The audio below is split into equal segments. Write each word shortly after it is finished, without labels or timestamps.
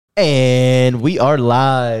And we are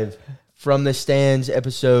live from the stands,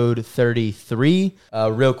 episode 33.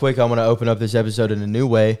 Real quick, I want to open up this episode in a new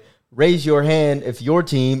way. Raise your hand if your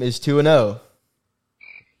team is 2-0.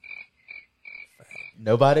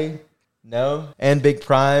 Nobody? No? And Big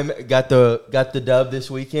Prime got the dub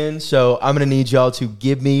this weekend, so I'm going to need y'all to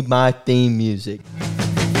give me my theme music.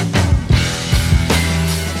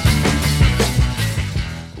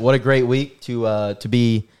 What a great week to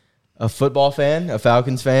be a football fan, a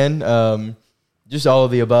Falcons fan, just all of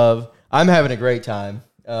the above. I'm having a great time.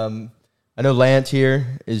 I know Lance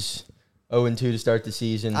here is 0-2 to start the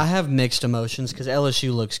season. I have mixed emotions because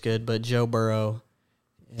LSU looks good, but Joe Burrow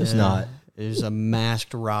does not. Is a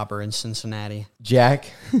masked robber in Cincinnati.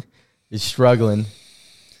 Jack is struggling.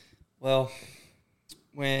 Well,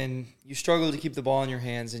 when you struggle to keep the ball in your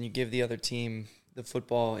hands and you give the other team the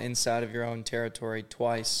football inside of your own territory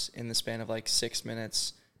twice in the span of like 6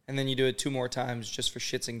 minutes, and then you do it 2 more times just for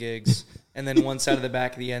shits and gigs, and then one side of the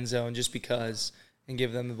back of the end zone just because, and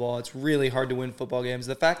give them the ball. It's really hard to win football games.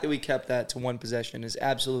 The fact that we kept that to one possession is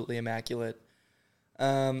absolutely immaculate.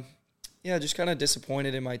 Just kind of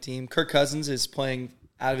disappointed in my team. Kirk Cousins is playing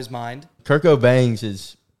out of his mind. Kirk O'Bangs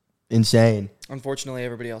is insane. Unfortunately,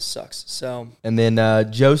 everybody else sucks. And then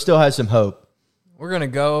Joe still has some hope. We're going to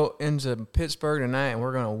go into Pittsburgh tonight, and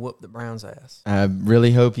we're going to whoop the Browns' ass. I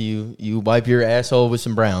really hope you wipe your asshole with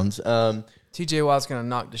some Browns. T.J. Watt's going to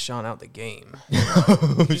knock Deshaun out the game.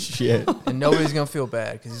 Oh, shit. And nobody's going to feel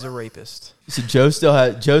bad because he's a rapist. So Joe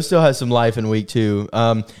still has some life in week 2.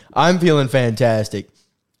 I'm feeling fantastic.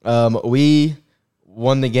 We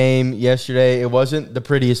won the game yesterday. It wasn't the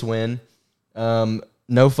prettiest win.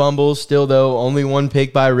 No fumbles still, though. Only one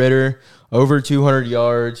pick by Ritter. Over 200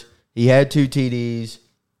 yards. He had 2 TDs,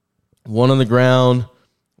 1 on the ground,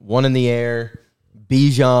 1 in the air.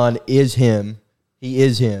 Bijan is him. He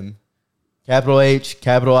is him. Capital H,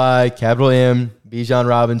 capital I, capital M. Bijan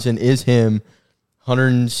Robinson is him.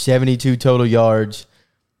 172 total yards.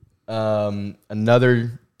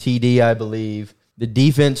 Another TD, I believe. The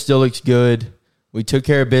defense still looks good. We took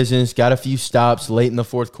care of business, got a few stops late in the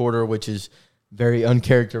fourth quarter, which is very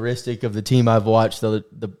uncharacteristic of the team I've watched the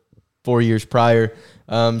 4 years prior.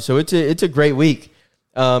 So it's a great week.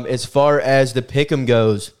 As far as the pick'em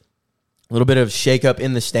goes, a little bit of shakeup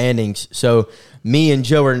in the standings. So me and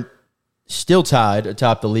Joe are still tied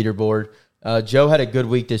atop the leaderboard. Joe had a good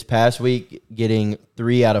week this past week, getting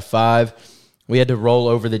 3 out of 5. We had to roll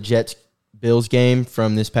over the Jets-Bills game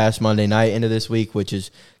from this past Monday night into this week, which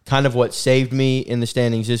is kind of what saved me in the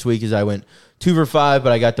standings this week, is I went 2 for 5,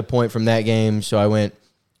 but I got the point from that game, so I went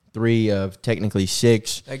 3 of technically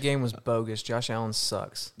 6. That game was bogus. Josh Allen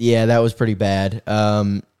sucks. Yeah, that was pretty bad.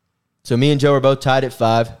 So me and Joe are both tied at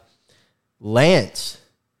 5. Lance,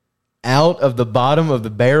 out of the bottom of the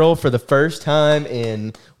barrel for the first time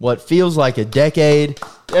in what feels like a decade.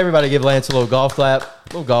 Everybody give Lance a little golf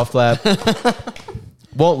clap.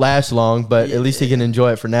 Won't last long, but at least he can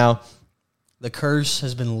enjoy it for now. The curse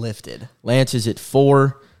has been lifted. Lance is at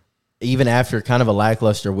 4. Even after kind of a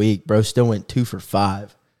lackluster week, bro still went 2 for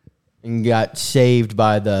 5. And got saved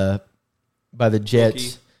by the Jets.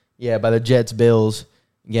 Rookie. Yeah, by the Jets-Bills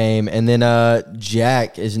game. And then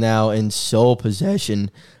Jack is now in sole possession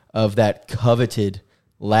of that coveted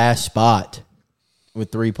last spot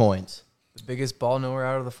with 3 points. The biggest ball nowhere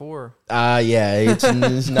out of the 4. Yeah,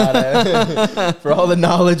 it's not for all the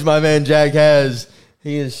knowledge my man Jack has,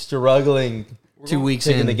 he is struggling 2 weeks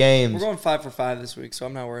in the games. We're going 5 for 5 this week, so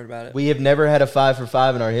I'm not worried about it. We have never had a 5 for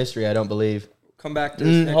 5 in our history, I don't believe. Come back to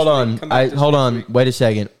this next hold on. week. Come back to this Hold next on. week. Wait a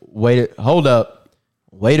second. Hold up.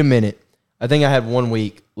 Wait a minute. I think I had 1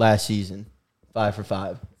 week last season, 5 for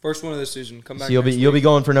 5. First one of this season. Come back. So you'll be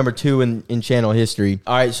going for number 2 in channel history.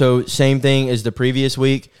 All right. So same thing as the previous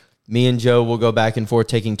week. Me and Joe will go back and forth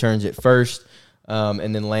taking turns at first,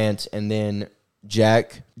 and then Lance, and then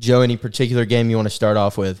Jack. Joe, any particular game you want to start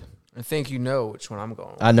off with? I think you know which one I'm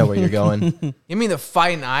going with. I know where you're going. Give me the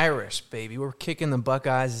Fighting Irish, baby. We're kicking the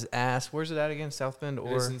Buckeyes' ass. Where's it at again? South Bend? It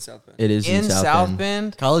is in South Bend. It is in South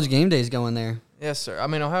Bend? College game day's going there. Yes, sir. I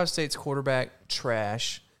mean, Ohio State's quarterback,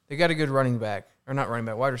 trash. They got a good running back. Or not running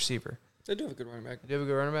back, wide receiver. They do have a good running back. They have a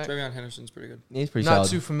good running back? Travion Henderson's pretty good. He's pretty Not solid.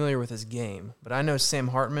 too familiar with his game, but I know Sam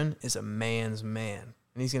Hartman is a man's man.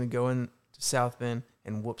 And he's going to go into South Bend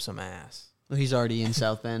and whoop some ass. Well, he's already in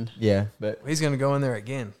South Bend. Yeah, but He's going to go in there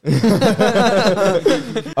again.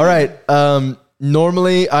 all right.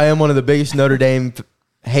 Normally, I am one of the biggest Notre Dame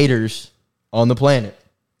haters on the planet.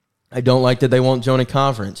 I don't like that they won't join a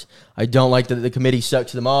conference. I don't like that the committee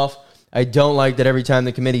sucks them off. I don't like that every time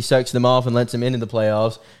the committee sucks them off and lets them into the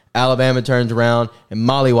playoffs, Alabama turns around and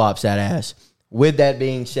mollywops that ass. With that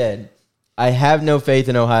being said, I have no faith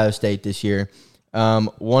in Ohio State this year. It's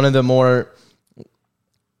one of the more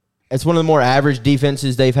average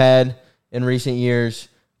defenses they've had in recent years.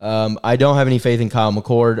 I don't have any faith in Kyle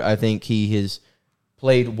McCord. I think he has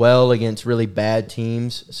played well against really bad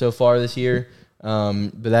teams so far this year,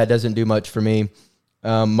 but that doesn't do much for me.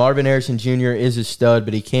 Marvin Harrison Jr. is a stud,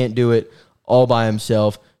 but he can't do it all by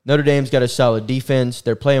himself. Notre Dame's got a solid defense.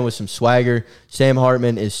 They're playing with some swagger. Sam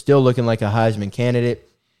Hartman is still looking like a Heisman candidate.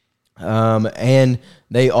 And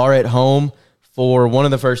they are at home for one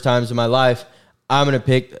of the first times in my life. I'm going to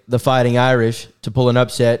pick the Fighting Irish to pull an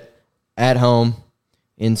upset at home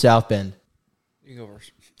in South Bend. You go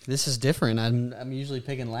first. This is different. I'm usually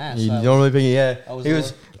picking last. You normally pick it, yeah. He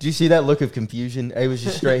Did you see that look of confusion? It was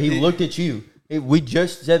just straight. He looked at you. We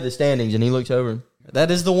just said the standings, and he looks over. That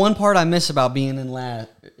is the one part I miss about being in last.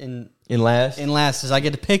 In last is I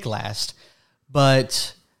get to pick last,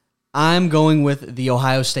 but I'm going with the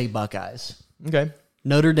Ohio State Buckeyes. Okay.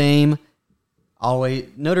 Notre Dame always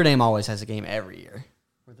has a game every year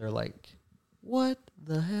where they're like, what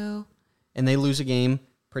the hell? And they lose a game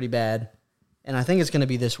pretty bad. And I think it's going to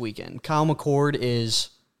be this weekend. Kyle McCord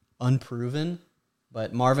is unproven,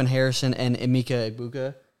 but Marvin Harrison and Emeka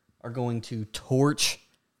Egbuka are going to torch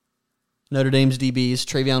Notre Dame's DBs.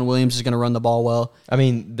 Travion Williams is going to run the ball well. I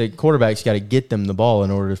mean, the quarterback's got to get them the ball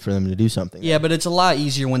in order for them to do something. Yeah, but it's a lot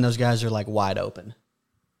easier when those guys are like wide open.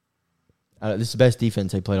 This is the best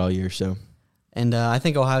defense they played all year, so. And I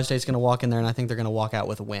think Ohio State's going to walk in there, and I think they're going to walk out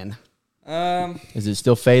with a win. Is it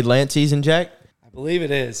still Fade Lance season, Jack? I believe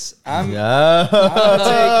it is. I'm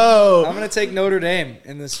No. going to take Notre Dame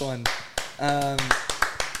in this one.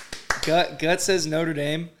 Gut says Notre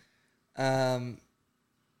Dame.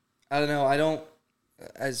 I don't know. I don't,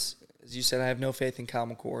 as you said, I have no faith in Kyle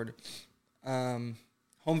McCord.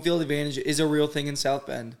 Home field advantage is a real thing in South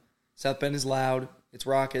Bend. South Bend is loud. It's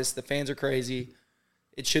raucous. The fans are crazy.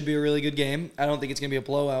 It should be a really good game. I don't think it's going to be a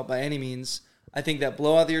blowout by any means. I think that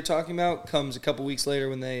blowout that you're talking about comes a couple weeks later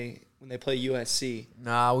when they play USC.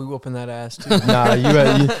 Nah, we whooping that ass too.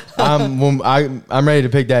 I'm ready to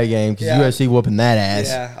pick that game because USC whooping that ass.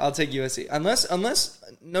 Yeah, I'll take USC. Unless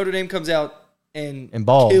Notre Dame comes out and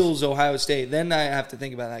balls. kills Ohio State, then I have to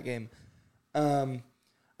think about that game. I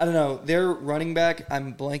don't know. Their running back,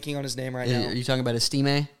 I'm blanking on his name right now. Are you talking about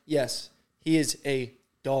Estime? Yes. He is a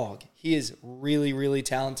dog. He is really, really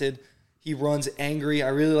talented. He runs angry. I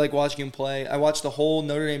really like watching him play. I watched the whole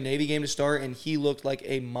Notre Dame Navy game to start, and he looked like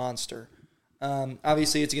a monster.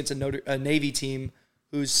 Obviously, it's against a Navy team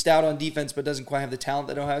who's stout on defense but doesn't quite have the talent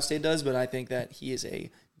that Ohio State does, but I think that he is a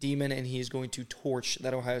demon, and he is going to torch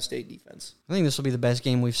that Ohio State defense. I think this will be the best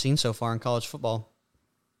game we've seen so far in college football,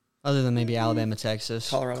 other than maybe Alabama, Texas.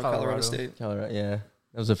 Colorado State. Colorado, yeah.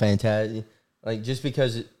 That was a fantastic. Like, just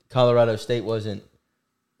because Colorado State wasn't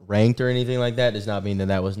ranked or anything like that does not mean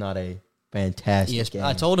that was not a fantastic game.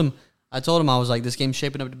 I told him I was like, this game's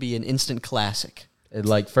shaping up to be an instant classic.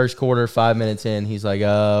 Like first quarter, 5 minutes in, he's like,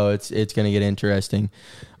 oh, it's going to get interesting.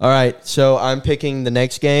 All right, so I'm picking the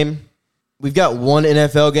next game. We've got one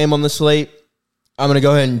NFL game on the slate. I'm going to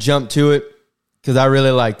go ahead and jump to it because I really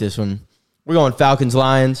like this one. We're going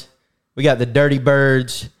Falcons-Lions. We got the Dirty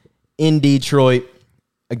Birds in Detroit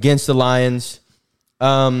against the Lions.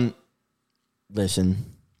 Listen,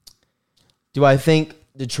 do I think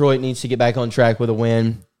Detroit needs to get back on track with a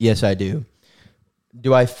win? Yes, I do.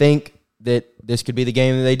 Do I think that this could be the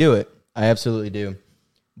game that they do it? I absolutely do.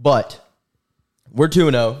 But we're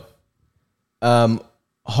 2-0.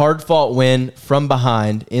 Hard-fought win from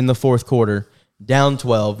behind in the fourth quarter, down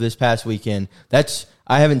 12 this past weekend.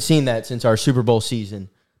 I haven't seen that since our Super Bowl season.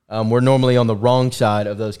 We're normally on the wrong side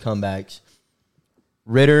of those comebacks.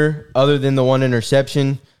 Ritter, other than the one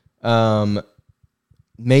interception,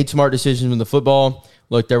 made smart decisions with the football.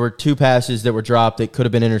 Look, there were 2 passes that were dropped that could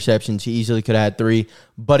have been interceptions. He easily could have had 3,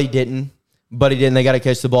 but he didn't. They got to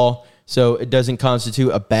catch the ball. So it doesn't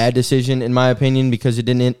constitute a bad decision, in my opinion, because it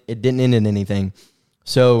didn't end in anything.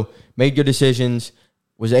 So made good decisions,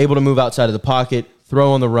 was able to move outside of the pocket,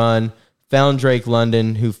 throw on the run, found Drake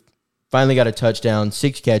London, who finally got a touchdown,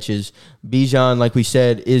 6 catches. Bijan, like we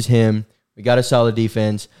said, is him. We got a solid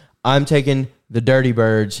defense. I'm taking the Dirty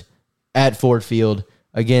Birds at Ford Field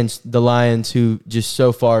against the Lions, who just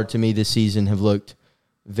so far to me this season have looked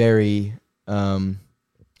very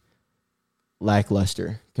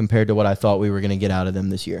lackluster compared to what I thought we were going to get out of them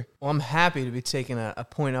this year. Well, I'm happy to be taking a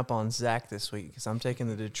point up on Zach this week because I'm taking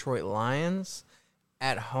the Detroit Lions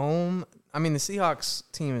at home. I mean, the Seahawks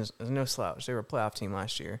team is no slouch. They were a playoff team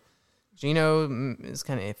last year. Geno is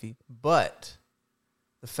kind of iffy, but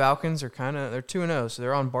the Falcons are they're 2-0, so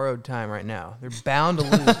they're on borrowed time right now. They're bound to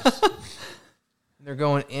lose. They're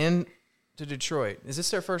going in to Detroit. Is this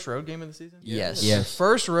their first road game of the season? Yes. Yes.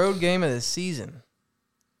 First road game of the season.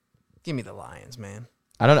 Give me the Lions, man.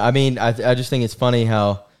 I just think it's funny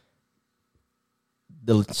how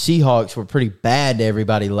the Seahawks were pretty bad to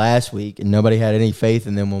everybody last week, and nobody had any faith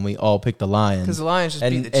in them when we all picked the Lions. Because the Lions just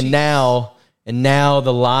beat the Chiefs. And now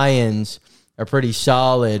the Lions are pretty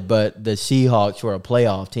solid, but the Seahawks were a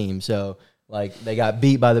playoff team, so like they got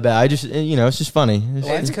beat by the bad. It's just funny.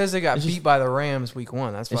 It's because they got beat by the Rams week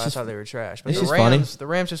 1. That's why I thought they were trash. But it's the just funny.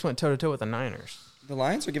 Rams just went toe-to-toe with the Niners. The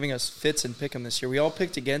Lions are giving us fits and pick 'em this year. We all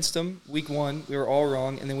picked against them week 1. We were all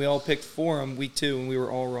wrong. And then we all picked for them week 2, and we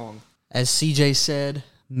were all wrong. As CJ said,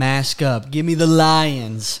 mask up. Give me the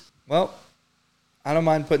Lions. Well, I don't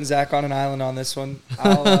mind putting Zach on an island on this one.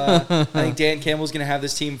 I think Dan Campbell's going to have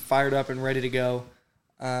this team fired up and ready to go.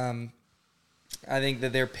 I think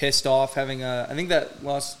that they're pissed off having I think that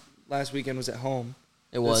loss last weekend was at home.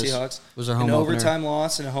 It was. The Seahawks. It was their home An opener. overtime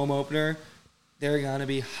loss and a home opener. They're going to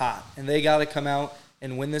be hot. And they got to come out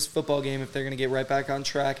and win this football game if they're going to get right back on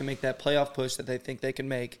track and make that playoff push that they think they can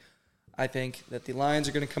make. I think that the Lions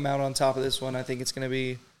are going to come out on top of this one. I think it's going to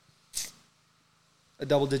be a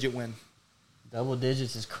double-digit win. Double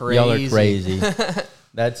digits is crazy. Y'all are crazy.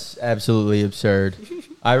 That's absolutely absurd.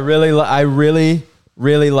 I really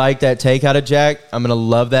like that take out of Jack. I'm gonna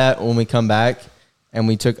love that when we come back and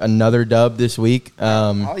we took another dub this week.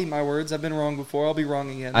 I'll eat my words. I've been wrong before. I'll be wrong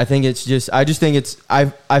again. I find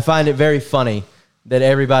it very funny that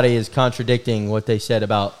everybody is contradicting what they said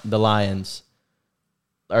about the Lions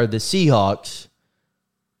or the Seahawks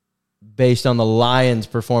based on the Lions'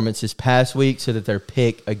 performance this past week, so that their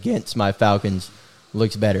pick against my Falcons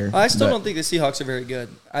looks better. I still don't think the Seahawks are very good.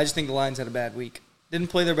 I just think the Lions had a bad week. Didn't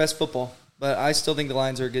play their best football, but I still think the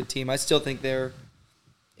Lions are a good team. I still think they're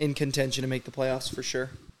in contention to make the playoffs for sure.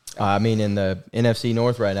 In the NFC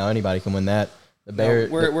North right now, anybody can win that. The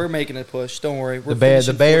Bears, we're making a push. Don't worry. The Bears.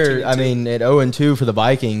 At 0-2 for the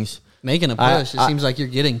Vikings. Making a push. It seems like you're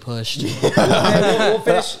getting pushed. We'll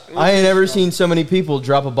finish. I ain't ever seen so many people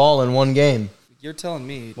drop a ball in one game. You're telling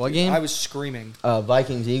me. What game? I was screaming.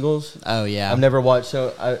 Vikings Eagles. Oh yeah. I've never watched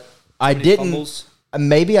I didn't. Fumbles.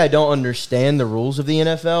 Maybe I don't understand the rules of the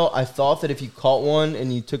NFL. I thought that if you caught one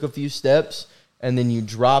and you took a few steps and then you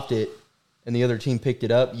dropped it and the other team picked it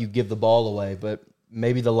up, you give the ball away. But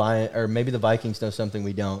maybe the Vikings know something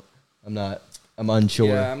we don't. I'm unsure.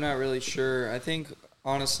 Yeah, I'm not really sure.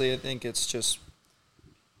 Honestly, I think it's just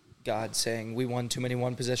God saying we won too many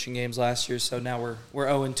one-possession games last year, so now we're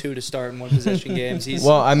 0-2 to start in one-possession games. He's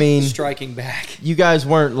striking back. You guys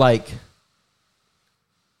weren't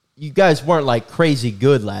crazy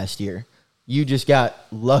good last year. You just got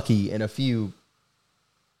lucky in a few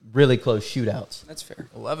really close shootouts. That's fair.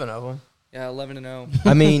 11 of them. Yeah, 11-0.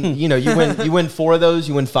 I mean, you win 4 of those,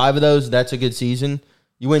 you win 5 of those. That's a good season.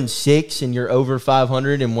 You win 6 and you're over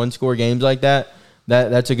 500 in one-score games like that.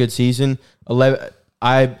 That's a good season. 11.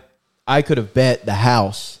 I could have bet the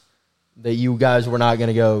house that you guys were not going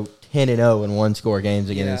to go 10-0 in one-score games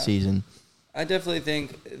again this season. I definitely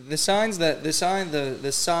think the sign that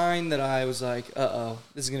I was like,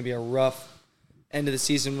 this is going to be a rough end of the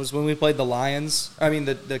season was when we played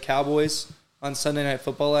the Cowboys on Sunday Night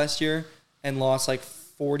Football last year and lost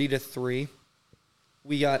 40-3.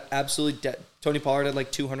 We got absolutely Tony Pollard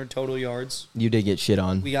had 200 total yards. You did get shit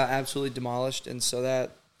on. We got absolutely demolished, and so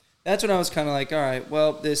that's when I was kind of like, all right,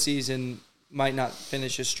 well, this season might not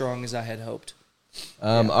finish as strong as I had hoped.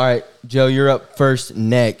 All right, Joe, you're up first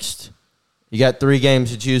next. You got 3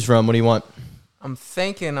 games to choose from. What do you want? I'm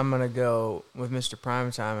thinking I'm going to go with Mr.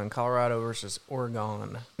 Primetime in Colorado versus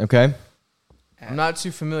Oregon. Okay. I'm not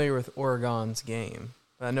too familiar with Oregon's game,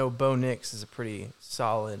 but I know Bo Nix is a pretty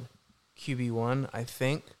solid QB1, I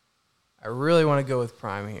think. I really want to go with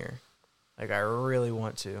Prime here. I really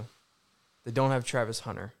want to. They don't have Travis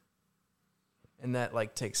Hunter. And that,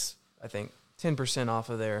 takes, I think, 10% off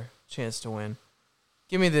of their chance to win.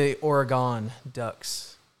 Give me the Oregon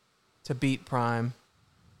Ducks to beat Prime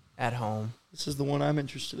at home. This is the one I'm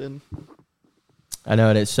interested in. I know,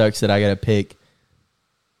 and it sucks that I got to pick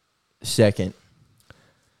second.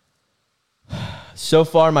 So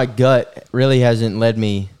far, my gut really hasn't led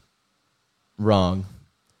me wrong,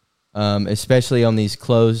 especially on these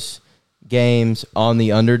close games on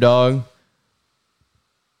the underdog.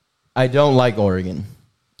 I don't like Oregon.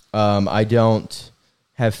 I don't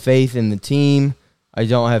have faith in the team. I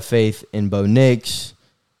don't have faith in Bo Nix.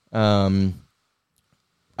 I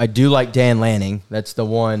do like Dan Lanning. That's the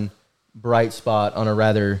one bright spot on a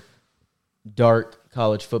rather dark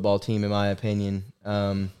college football team, in my opinion.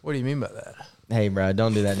 What do you mean by that? Hey, Brad,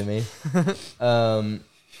 don't do that to me.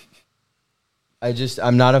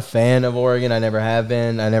 I'm not a fan of Oregon. I never have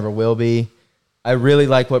been. I never will be. I really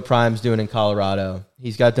like what Prime's doing in Colorado.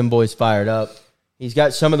 He's got them boys fired up. He's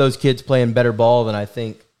got some of those kids playing better ball than I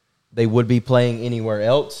think they would be playing anywhere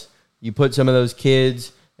else. You put some of those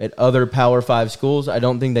kids at other Power 5 schools, I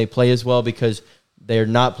don't think they play as well because they're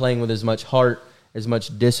not playing with as much heart, as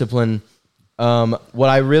much discipline. What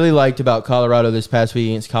I really liked about Colorado this past week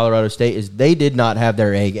against Colorado State is they did not have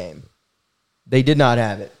their A game. They did not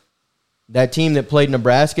have it. That team that played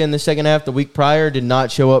Nebraska in the second half the week prior did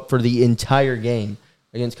not show up for the entire game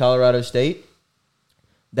against Colorado State.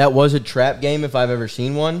 That was a trap game if I've ever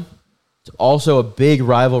seen one. It's also a big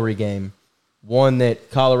rivalry game, one that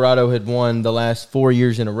Colorado had won the last 4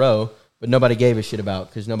 years in a row, but nobody gave a shit about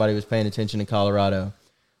because nobody was paying attention to Colorado.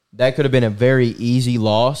 That could have been a very easy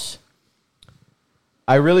loss.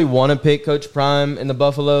 I really want to pick Coach Prime in the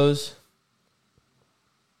Buffaloes.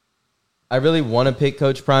 I really want to pick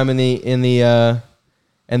Coach Prime in the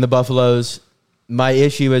Buffaloes. My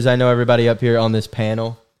issue is I know everybody up here on this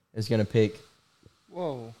panel is going to pick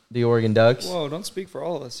the Oregon Ducks. Whoa, don't speak for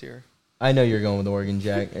all of us here. I know you're going with Oregon,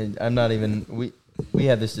 Jack. And I'm not even we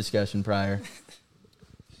had this discussion prior.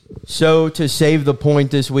 So to save the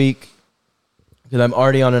point this week, because I'm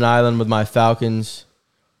already on an island with my Falcons,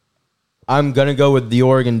 I'm gonna go with the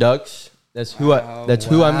Oregon Ducks. That's who I'm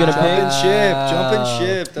gonna pick. Jumping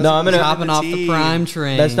ship. No, I'm gonna Chopping off the Prime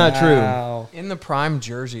train. That's not true. In the Prime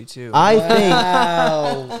jersey, too. I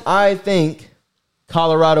think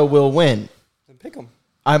Colorado will win. Then pick them.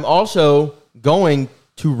 I'm also going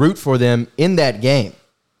to root for them in that game. You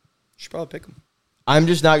should probably pick them. I'm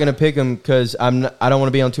just not going to pick them because I don't want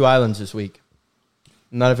to be on two islands this week.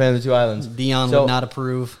 I'm not a fan of the two islands. Dion would not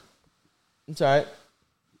approve. It's all right.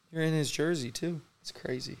 You're in his jersey, too. It's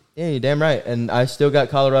crazy. Yeah, you're damn right. And I still got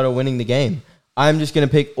Colorado winning the game. I'm just going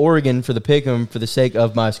to pick Oregon for the pick 'em for the sake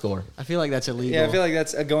of my score. I feel like that's illegal. Yeah, I feel like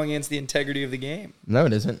that's going against the integrity of the game. No,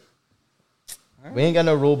 it isn't. Right. We ain't got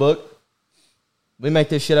no rule book. We make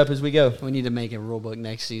this shit up as we go. We need to make a rule book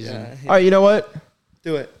next season. Yeah. All right, you know what?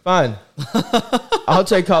 Do it. Fine. I'll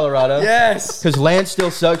take Colorado. Yes. Because Lance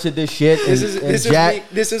still sucks at this shit.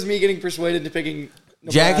 This is me getting persuaded to picking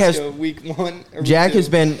Nebraska week 1. Jack has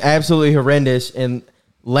been absolutely horrendous. And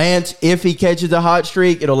Lance, if he catches a hot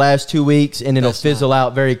streak, it'll last 2 weeks and it'll fizzle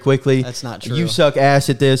out very quickly. That's not true. You suck ass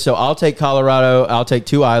at this. So I'll take Colorado. I'll take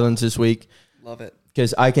two islands this week. Love it.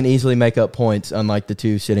 Because I can easily make up points, unlike the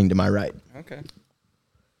two sitting to my right. Okay.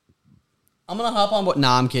 I'm going to hop on.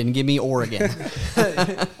 Nah, I'm kidding. Give me Oregon.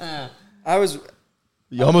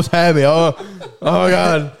 You almost had me. Oh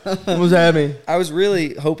God. Almost had me. I was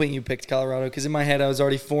really hoping you picked Colorado because in my head I was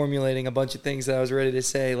already formulating a bunch of things that I was ready to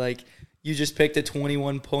say. Like, you just picked a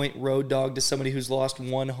 21-point road dog to somebody who's lost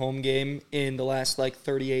one home game in the last,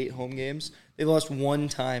 38 home games. They've lost one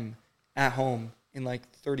time at home in,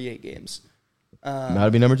 38 games. That'll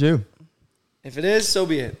be number 2. If it is, so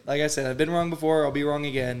be it. Like I said, I've been wrong before. I'll be wrong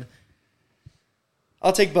again.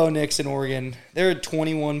 I'll take Bo Nix in Oregon. They're a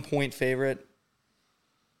 21-point favorite.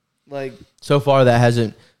 So far, that has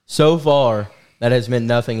meant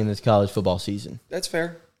nothing in this college football season. That's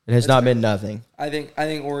fair. It has not meant nothing. I think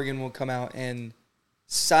Oregon will come out and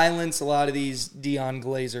silence a lot of these Dion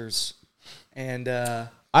Glazers. And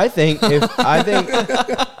I think if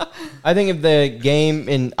the game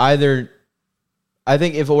in either, I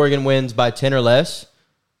think if Oregon wins by 10 or less,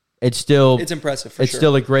 it's impressive. It's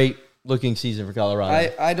still a great looking season for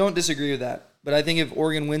Colorado. I don't disagree with that, but I think if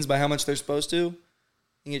Oregon wins by how much they're supposed to,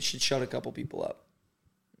 I think it should shut a couple people up.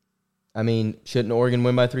 I mean, shouldn't Oregon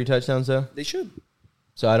win by 3 touchdowns though? They should.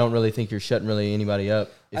 So I don't really think you're shutting anybody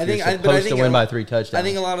up. If you're supposed I think to win by 3 touchdowns. I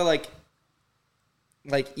think a lot of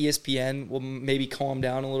ESPN will maybe calm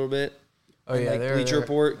down a little bit. Oh yeah, Bleacher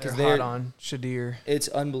Report because they're hot on Shadir. It's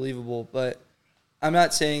unbelievable, but I'm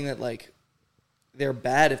not saying that they're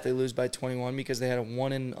bad if they lose by 21 because they had a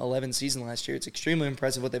 1-11 season last year. It's extremely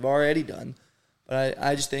impressive what they've already done, but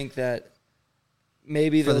I just think that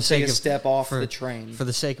maybe they'll take a step off the train. For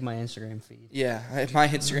the sake of my Instagram feed. Yeah, my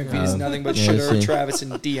Instagram feed is nothing but Shador, Travis,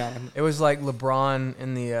 and Dion. It was like LeBron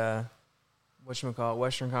in the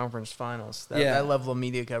Western Conference Finals. That level of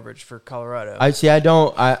media coverage for Colorado.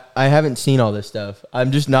 I haven't seen all this stuff. I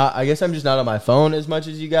guess I'm just not on my phone as much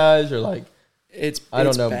as you guys, or I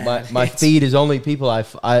don't know. Bad. My feed is only people I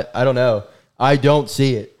don't know. I don't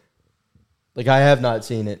see it. I have not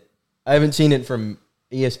seen it. I haven't seen it from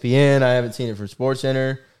ESPN. I haven't seen it from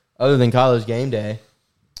SportsCenter, other than College Game Day.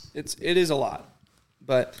 It is a lot,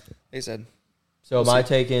 but like I said. So am I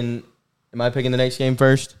picking the next game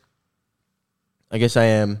first? I guess I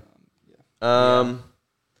am. All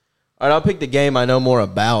right, I'll pick the game I know more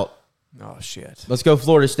about. Oh shit! Let's go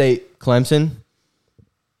Florida State, Clemson.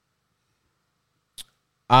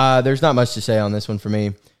 There's not much to say on this one for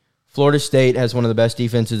me. Florida State has one of the best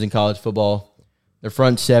defenses in college football. Their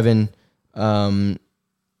front seven,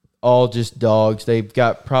 all just dogs. They've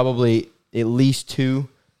got probably at least 2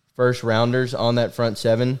 first-rounders on that front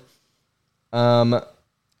seven.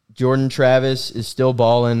 Jordan Travis is still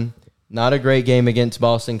balling. Not a great game against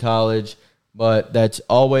Boston College, but that has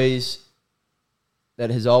always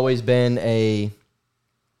been a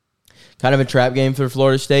kind of a trap game for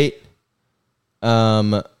Florida State.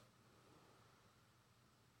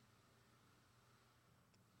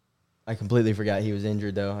 I completely forgot he was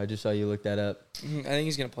injured, though. I just saw you look that up. I think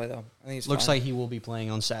he's going to play, though. I think he's Looks fine. like he will be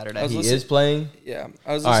playing on Saturday. He is playing? Yeah.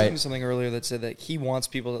 I was listening to something earlier that said that he wants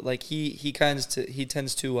people that, like, he tends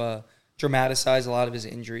to dramatize a lot of his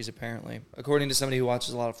injuries, apparently. According to somebody who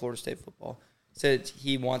watches a lot of Florida State football. Said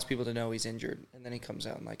he wants people to know he's injured, and then he comes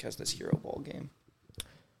out and, like, has this hero ball game.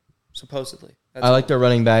 Supposedly. I like their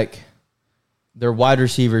running back. Their wide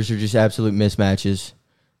receivers are just absolute mismatches.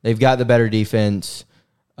 They've got the better defense.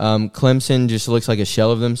 Clemson just looks like a shell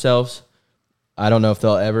of themselves. I don't know if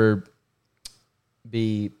they'll ever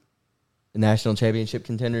be national championship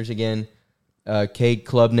contenders again. Cade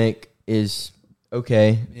Klubnik is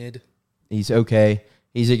okay. Mid. He's okay.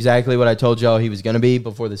 He's exactly what I told y'all he was going to be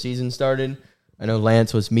before the season started. I know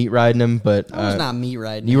Lance was meat riding him, but I was not meat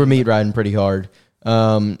riding. You were meat riding pretty hard.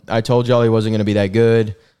 I told y'all he wasn't going to be that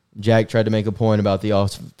good. Jack tried to make a point about the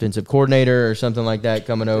offensive coordinator or something like that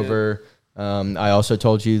coming over. I also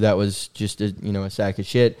told you that was just a sack of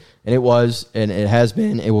shit, and it was, and it has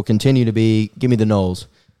been. It will continue to be. Give me the Noles.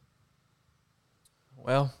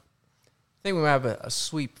 Well, I think we might have a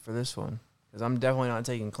sweep for this one because I'm definitely not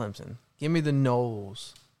taking Clemson. Give me the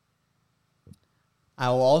Noles. I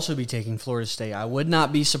will also be taking Florida State. I would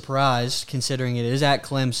not be surprised, considering it is at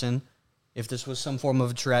Clemson. If this was some form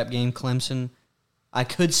of a trap game, Clemson, I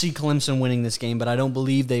could see Clemson winning this game, but I don't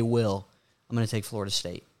believe they will. I'm going to take Florida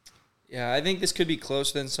State. Yeah, I think this could be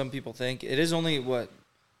closer than some people think. It is only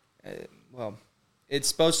it's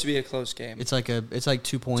supposed to be a close game. It's like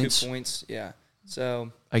 2 points. 2 points, yeah.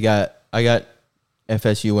 So I got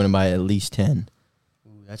FSU winning by at least 10. Ooh,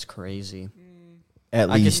 that's crazy. At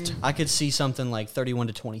least. I could see something like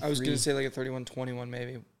 31-23. I was going to say like a 31-21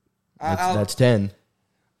 maybe. That's 10.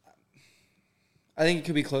 I think it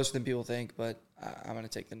could be closer than people think, but I'm going to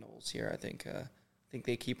take the Noles here. I think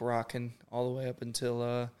they keep rocking all the way up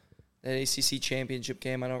until that ACC championship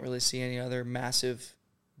game. I don't really see any other massive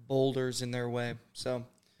boulders in their way. So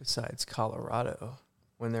Besides Colorado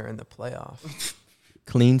when they're in the playoff.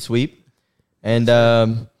 Clean sweep. And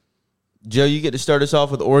Joe, you get to start us off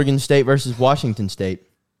with Oregon State versus Washington State.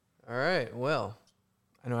 All right. Well,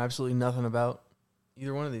 I know absolutely nothing about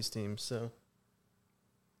either one of these teams. So,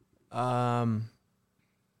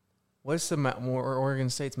 what's the Oregon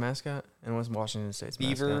State's mascot and what's Washington State's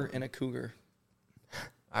Beaver mascot? and a cougar.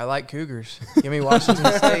 I like Cougars. Give me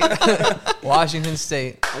Washington State. Washington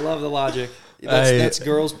State. I love the logic. That's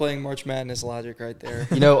girls playing March Madness logic right there.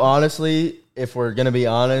 You know, honestly, if we're going to be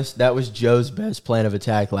honest, that was Joe's best plan of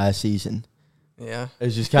attack last season. Yeah. It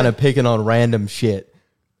was just kind of picking on random shit.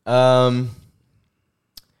 This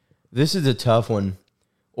is a tough one.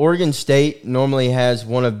 Oregon State normally has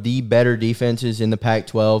one of the better defenses in the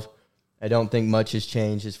Pac-12. I don't think much has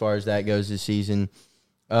changed as far as that goes this season.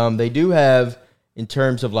 They do have, in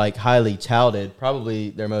terms of like highly touted,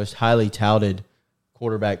 probably their most highly touted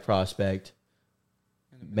quarterback prospect,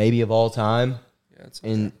 maybe of all time,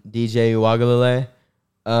 in DJ Uiagalelei.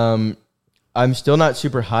 I'm still not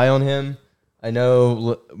super high on him. I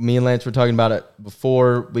know me and Lance were talking about it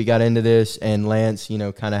before we got into this, and Lance,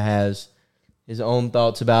 kind of has his own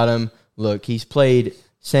thoughts about him. Look, he's played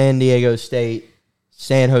San Diego State,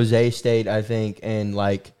 San Jose State, I think, and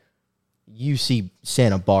like UC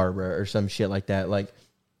Santa Barbara or some shit like that. Like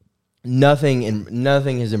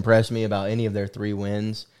nothing has impressed me about any of their 3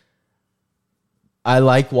 wins. I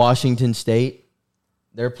like Washington State.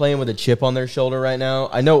 They're playing with a chip on their shoulder right now.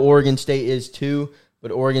 I know Oregon State is too,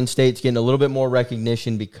 but Oregon State's getting a little bit more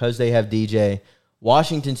recognition because they have DJ.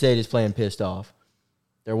 Washington State is playing pissed off.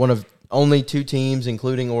 They're one of only 2 teams,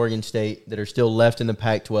 including Oregon State, that are still left in the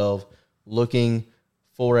Pac-12 looking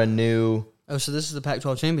for a new... Oh, so this is the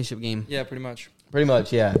Pac-12 championship game. Yeah, pretty much. Pretty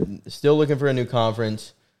much, yeah. Still looking for a new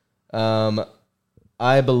conference.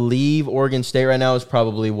 I believe Oregon State right now is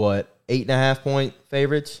probably, 8.5-point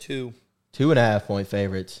favorites? 2.5-point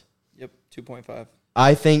favorites. Yep, 2.5.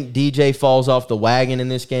 I think DJ falls off the wagon in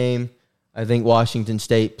this game. I think Washington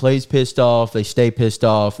State plays pissed off. They stay pissed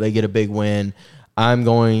off. They get a big win. I'm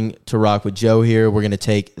going to rock with Joe here. We're going to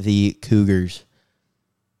take the Cougars.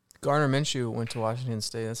 Gardner Minshew went to Washington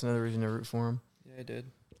State. That's another reason to root for him. Yeah, I did.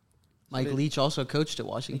 Mike did- Leach also coached at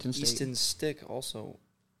Washington State. Easton Stick also.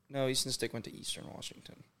 No, Easton Stick went to Eastern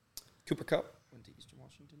Washington. Cooper Kupp went to Eastern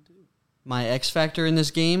Washington too. My X factor in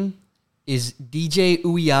this game is DJ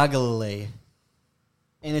Uiagalelei.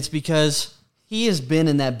 And it's because he has been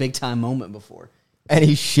in that big time moment before. And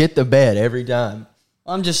he shit the bed every time.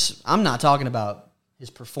 I'm not talking about his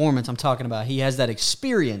performance. I'm talking about he has that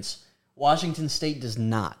experience. Washington State does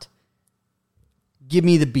not. Give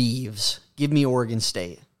me the Beavs. Give me Oregon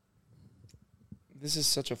State. This is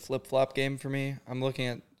such a flip-flop game for me. I'm looking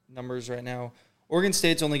at numbers right now. Oregon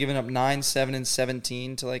State's only given up 9, 7, and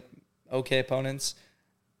 17 to, like, okay opponents.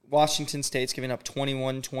 Washington State's giving up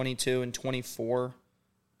 21, 22, and 24.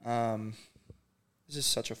 This is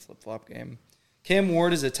such a flip-flop game. Cam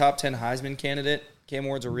Ward is a top 10 Heisman candidate. Cam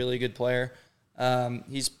Ward's a really good player.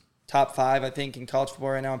 He's top 5, I think, in college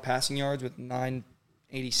football right now in passing yards with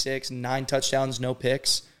 986, 9 touchdowns, no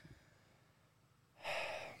picks.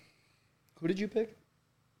 Who did you pick?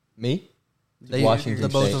 Me? The both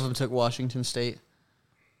State. of them took Washington State,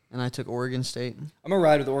 and I took Oregon State. I'm going to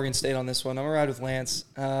ride with Oregon State on this one. I'm going to ride with Lance.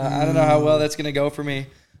 I don't know how well that's going to go for me,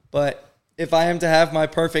 but if I am to have my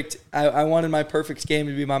perfect, I wanted my perfect game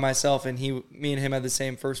to be by myself, and me and him had the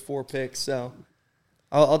same first 4 picks, so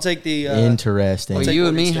I'll take the... Interesting. Well, take you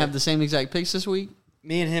and Oregon me State. have the same exact picks this week?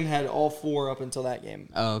 Me and him had all 4 up until that game.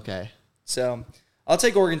 Oh, okay. So I'll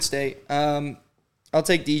take Oregon State. I'll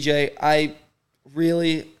take DJ.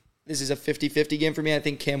 This is a 50-50 game for me. I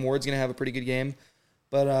think Cam Ward's going to have a pretty good game.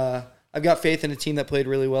 But I've got faith in a team that played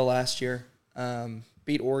really well last year.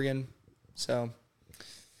 Beat Oregon. So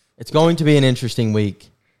It's going to be an interesting week.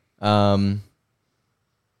 However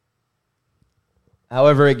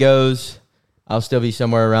it goes, I'll still be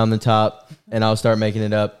somewhere around the top, and I'll start making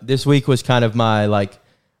it up. This week was kind of my,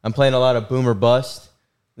 I'm playing a lot of boom or bust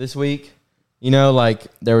this week.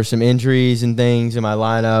 There were some injuries and things in my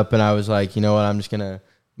lineup, and I was like, you know what, I'm gonna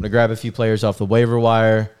grab a few players off the waiver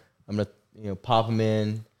wire. I'm gonna pop them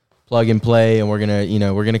in, plug and play, and we're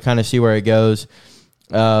gonna kind of see where it goes.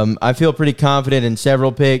 I feel pretty confident in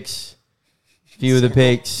several picks. Few of the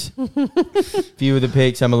picks,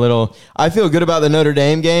 I feel good about the Notre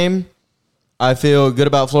Dame game. I feel good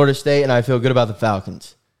about Florida State, and I feel good about the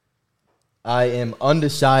Falcons. I am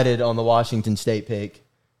undecided on the Washington State pick,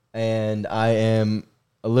 and I am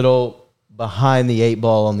a little behind the 8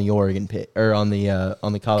 ball on the Oregon pick, or on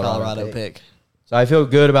the Colorado pick. So I feel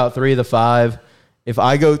good about 3 of the 5. If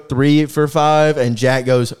I go 3 for 5 and Jack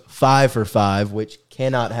goes 5 for 5, which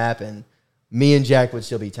cannot happen, me and Jack would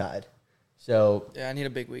still be tied. So yeah, I need a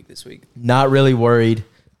big week this week. not really worried.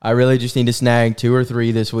 I really just need to snag 2 or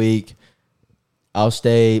 3 this week. I'll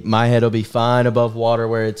stay. My head will be fine above water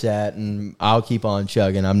where it's at, and I'll keep on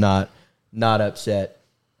chugging. I'm not upset.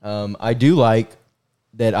 I do like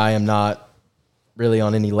that I am not really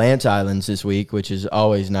on any Lance Islands this week, which is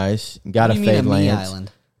always nice. Got to fade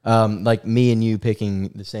Lance. Island? Like me and you picking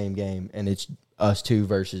the same game, and it's us 2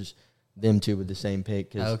 versus them 2 with the same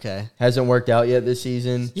pick. 'Cause Okay. hasn't worked out yet this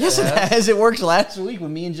season. Yes, it has. It worked last week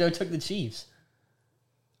when me and Joe took the Chiefs.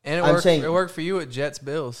 And I'm it saying- worked for you at Jets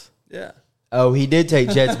Bills. Yeah. Oh, he did take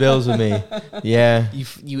Jets Bills with me. Yeah.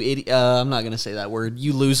 You idiot. I'm not going to say that word.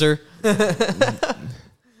 You loser.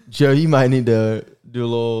 Joe, you might need to do a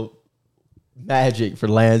little magic for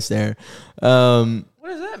Lance there. What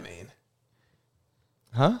does that mean?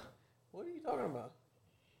 Huh? What are you talking about?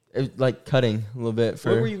 Like cutting a little bit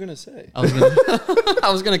for. What were you going to say? I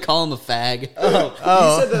was gonna call him a fag. Oh.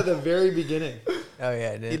 He said that at the very beginning. Oh,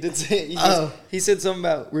 yeah, I did. He did say, he said something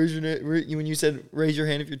about when you said raise your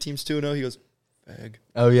hand if your team's 2-0, he goes, fag.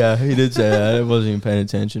 Oh yeah, he did say that. I wasn't even paying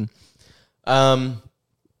attention. All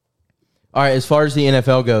right, as far as the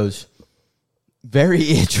NFL goes, very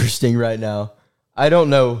interesting right now. I don't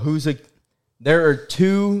know there are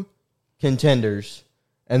 2 contenders,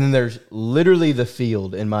 and then there's literally the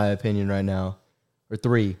field, in my opinion, right now. Or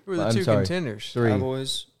 3. Who are the I'm 2 sorry. contenders? 3.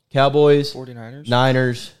 Cowboys, Cowboys, 49ers,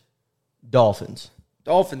 Niners, Dolphins.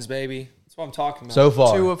 Dolphins, baby. That's what I'm talking about. So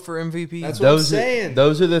far. 2 up for MVP. That's what I'm saying.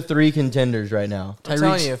 Those are the 3 contenders right now. I'm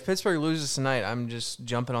telling you, if Pittsburgh loses tonight, I'm just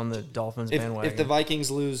jumping on the Dolphins bandwagon. If the Vikings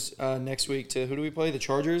lose next week to, who do we play? The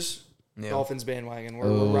Chargers? Yeah. Dolphins bandwagon.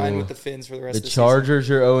 We're riding with the Fins for the rest The of the Chargers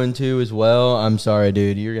are 0-2 as well. I'm sorry,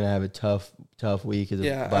 dude. You're going to have a tough week as a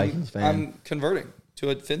season. Yeah, Vikings fan. I'm converting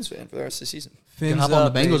to a Fins fan for the rest of the season. You can Fins hop on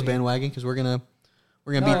up, the Bengals baby. bandwagon because we're gonna beat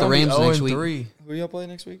the We'll be Rams next week. 0-3. Who y'all play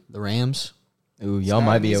next week? The Rams. Ooh, It's y'all not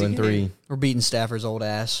might an be easy 0-3. game. We're beating Stafford's old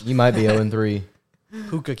ass. You might be 0-3.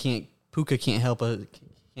 Puka can't help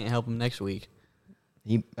him next week.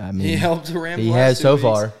 He He helped the Rams. he last has 2 so weeks.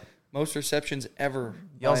 far. Most receptions ever.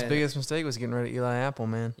 Y'all's by biggest mistake was getting rid of Eli Apple,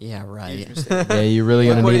 man. Yeah, a right. huge mistake. Yeah, you're really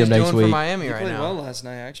Look gonna what need he's him next doing for week. Miami He right played now. well last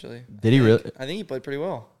night, actually. Did he really? I think he played pretty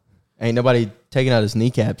well. Ain't nobody taking out his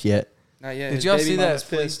kneecaps yet. Not yet. Did His y'all baby see mama's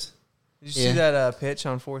that pissed. Did you see Yeah. that pitch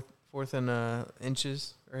on fourth and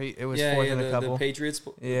inches? Or it was fourth and a couple. The Patriots.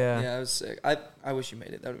 Yeah. Yeah, it was sick. I wish you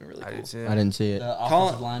made it. That would have been really I cool. did too. I didn't see it. The Colin-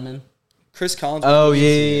 offensive lineman. Chris Collinsworth. Oh yeah, was-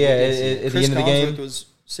 yeah, yeah. At the Chris end of the Collinsworth game, was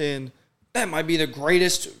saying that might be the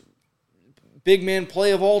greatest big man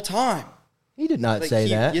play of all time. he did not Like, say he-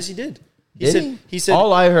 that. Yes, he did. Did He said.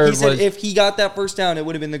 All I heard he said was if he got that first down, it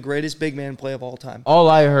would have been the greatest big man play of all time. all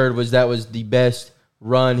I heard was that was the best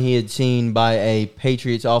run he had seen by a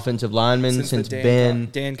Patriots offensive lineman since the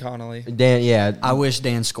Dan Connolly. Dan. Yeah, I wish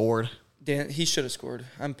Dan scored. Dan, he should have scored.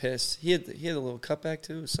 I'm pissed. He had a little cutback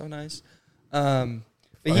too. It was so nice.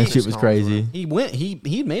 But that shit was crazy. He went.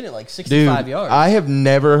 He made it like 65 Dude, yards. I have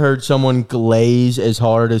never heard someone glaze as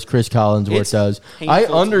hard as Chris Collinsworth It's does. painful I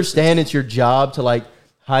to understand it's your job to like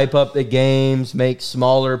hype up the games, make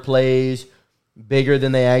smaller plays bigger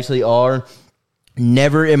than they actually are.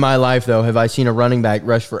 Never in my life, though, have I seen a running back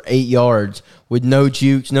rush for 8 yards with no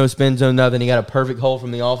jukes, no spin zone, nothing. He got a perfect hole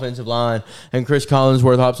from the offensive line, and Chris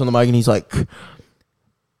Collinsworth hops on the mic and he's like,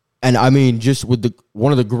 and I mean, just with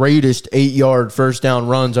one of the greatest 8-yard first down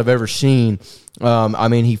runs I've ever seen. I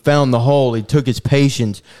mean, he found the hole. He took his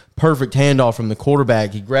patience. Perfect handoff from the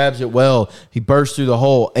quarterback. He grabs it well. He bursts through the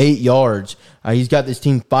hole, 8 yards. He's got this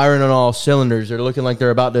team firing on all cylinders. They're looking like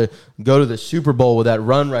they're about to go to the Super Bowl with that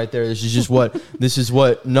run right there. This is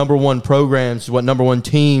what number one programs, this is what number one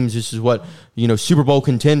teams, this is what, Super Bowl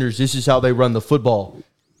contenders, this is how they run the football.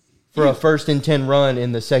 For a 1st and 10 run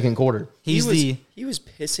in the second quarter. he was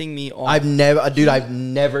pissing me off. I've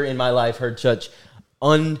never in my life heard such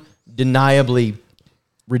undeniably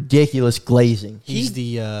ridiculous glazing. he's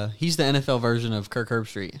the NFL version of Kirk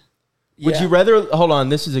Herbstreit. Would you rather? Hold on,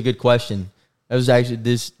 this is a good question.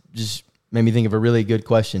 This just made me think of a really good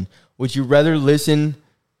question. Would you rather listen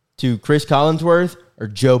to Chris Collinsworth or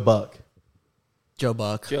Joe Buck? Joe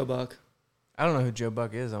Buck. Joe Buck? I don't know who Joe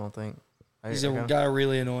Buck is. I don't think. He's got a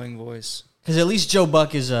really annoying voice. Because at least Joe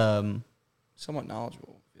Buck is Somewhat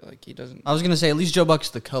knowledgeable. I feel like he doesn't. I was gonna say at least Joe Buck's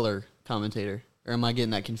the color commentator. Or am I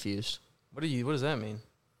getting that confused? What does that mean?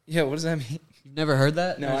 Yeah, what does that mean? You've never heard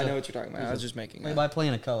that? No, I know what you're talking about. I was just making Play that. by play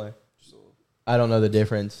in a color. I don't know the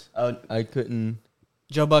difference. Oh, I couldn't.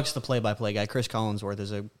 Joe Buck's the play by play guy. Chris Collinsworth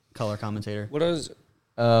is a color commentator. What is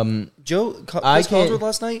I Chris can't- Collinsworth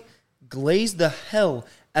last night glazed the hell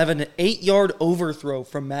out of an 8-yard overthrow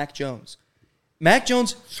from Mac Jones. Mac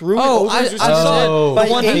Jones threw it over his receiver by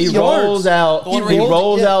The one 8 he yards. rolls out. The one He where he-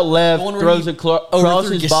 rolls out the left, one where throws he it across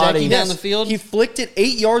overthrew his Gesicki body. down the field? He flicked it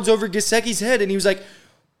 8 yards over Gesicki's head, and he was like,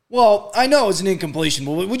 well, I know it's an incompletion,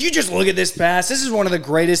 but would you just look at this pass? This is one of the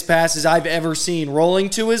greatest passes I've ever seen. Rolling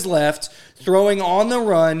to his left, throwing on the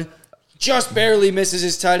run, just barely misses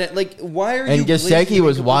his tight end. Like, why are you... And Gesicki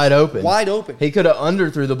was wide open. Wide open. He could have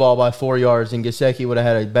underthrew the ball by 4 yards, and Gesicki would have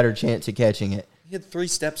had a better chance of catching it. He had 3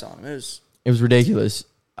 steps on him. It was ridiculous.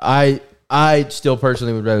 I still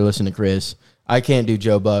personally would rather listen to Chris. I can't do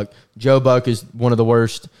Joe Buck. Joe Buck is one of the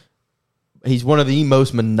worst. He's one of the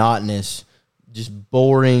most monotonous, just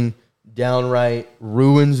boring, downright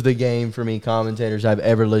ruins the game for me commentators I've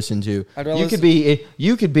ever listened to. You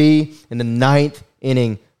could be in the 9th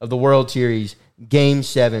inning of the World Series, Game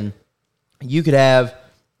 7. You could have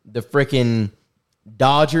the freaking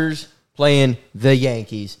Dodgers playing the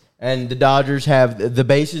Yankees, and the Dodgers have the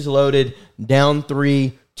bases loaded, down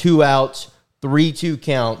 3, 2 outs, 3-2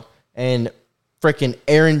 count, and freaking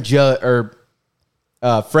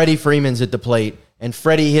Freddie Freeman's at the plate, and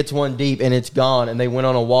Freddie hits one deep, and it's gone, and they went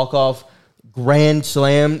on a walk-off grand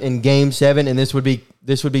slam in Game 7, and this would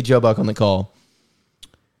be Joe Buck on the call.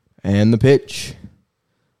 And the pitch.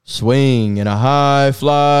 Swing and a high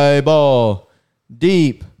fly ball.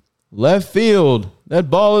 Deep. Left field. That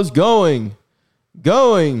ball is going.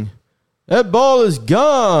 That ball is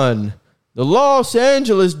gone. The Los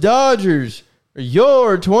Angeles Dodgers are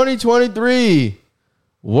your 2023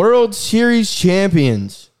 World Series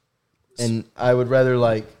champions. And I would rather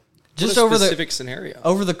Just what a over specific scenario.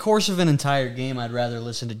 Over the course of an entire game, I'd rather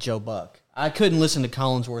listen to Joe Buck. I couldn't listen to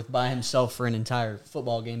Collinsworth by himself for an entire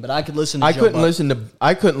football game, but I could listen to Joe Buck.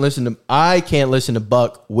 I can't listen to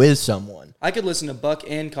Buck with someone. I could listen to Buck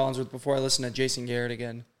and Collinsworth before I listen to Jason Garrett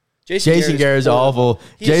again. Jason Garrett's awful.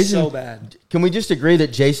 He's so bad. Can we just agree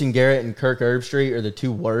that Jason Garrett and Kirk Herbstreit are the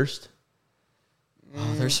two worst?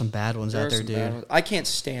 Oh, there's some bad ones out there, dude. I can't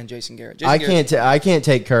stand Jason Garrett. I can't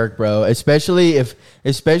take Kirk, bro. Especially if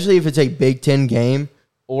it's a Big Ten game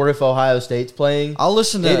or if Ohio State's playing. I'll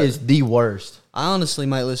listen to it is the worst. I honestly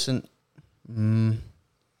might listen.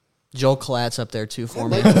 Joel Klatt's up there too for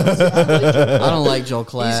me. I don't like Joel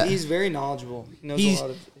Klatt. He's very knowledgeable. He knows a lot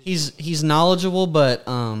of. He's knowledgeable, but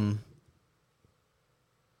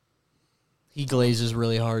he glazes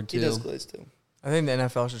really hard too. He does glaze too. I think the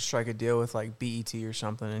NFL should strike a deal with like BET or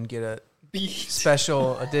something and get a BET.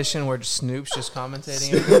 special edition where Snoop's just commentating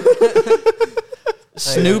it.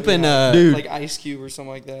 Snoop and Dude. Like Ice Cube or something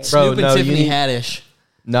like that. Bro, Snoop and no, you Tiffany need- Haddish.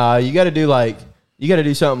 Nah, you got to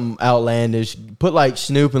do something outlandish. Put like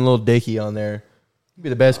Snoop and Lil Dicky on there. It'd be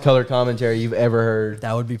the best color commentary you've ever heard.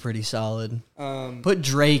 That would be pretty solid. Um, Put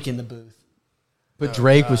Drake in the booth. Put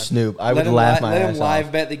Drake with Snoop. I would laugh my let ass him off.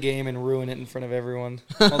 live bet the game and ruin it in front of everyone,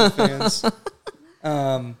 all the fans.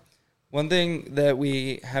 One thing that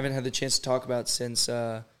we haven't had the chance to talk about since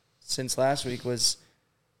last week was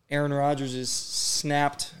Aaron Rodgers'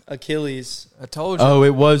 snapped Achilles. I told you. Oh,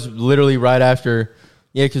 it was literally right after.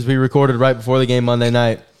 Yeah, because we recorded right before the game Monday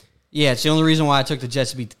night. Yeah, it's the only reason why I took the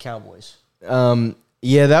Jets to beat the Cowboys.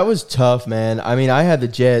 Yeah, that was tough, man. I mean, I had the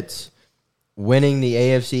Jets winning the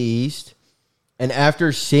AFC East, and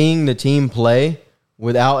after seeing the team play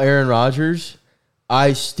without Aaron Rodgers,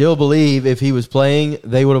 I still believe if he was playing,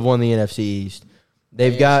 they would have won the NFC East.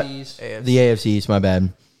 They've got AFCs. the AFC East, my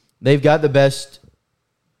bad. They've got the best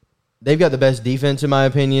defense, in my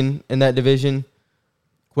opinion, in that division.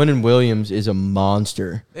 Quinnen Williams is a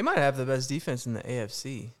monster. They might have the best defense in the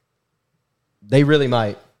AFC. They really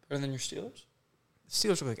might. Better than your Steelers? The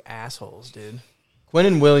Steelers look like assholes, dude.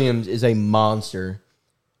 Quinnen Williams is a monster.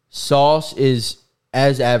 Sauce is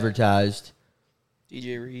as advertised.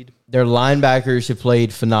 DJ Reed. Their linebackers have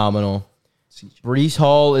played phenomenal. Breece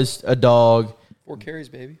Hall is a dog. 4 carries,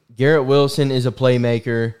 baby. Garrett Wilson is a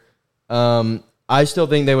playmaker. I still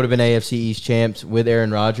think they would have been AFC East champs with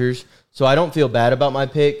Aaron Rodgers. So I don't feel bad about my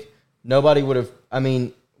pick. Nobody would have. I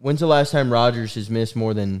mean, when's the last time Rodgers has missed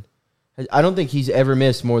more than? I don't think he's ever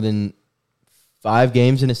missed more than 5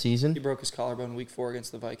 games in a season. He broke his collarbone week 4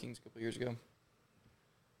 against the Vikings a couple years ago.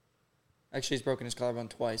 Actually, he's broken his collarbone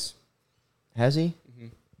twice, Has he?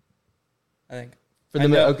 I think.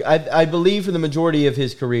 I believe for the majority of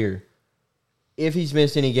his career, if he's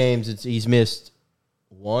missed any games, he's missed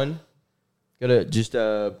 1. Gotta just He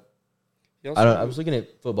also, I was looking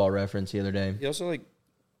at Football Reference the other day. He also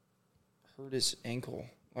hurt his ankle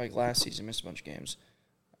last season. Missed a bunch of games.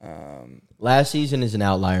 Last season is an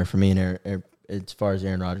outlier for me, as far as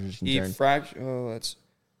Aaron Rodgers is He concerned. fractured. Oh, that's.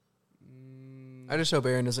 I just hope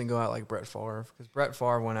Aaron doesn't go out like Brett Favre, because Brett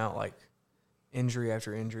Favre went out like injury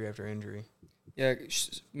after injury after injury. Yeah,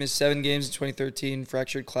 missed 7 games in 2013.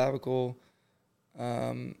 Fractured clavicle.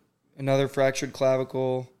 Another fractured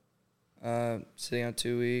clavicle. Sitting out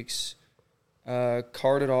 2 weeks.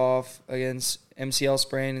 Carted off against MCL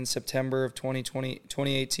sprain in September of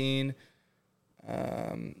 2018.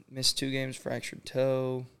 Missed 2 games, fractured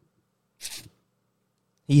toe.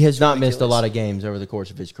 He has not missed a Ridiculous. lot of games over the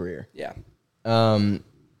course of his career. Yeah.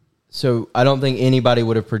 So I don't think anybody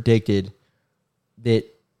would have predicted that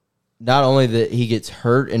not only that he gets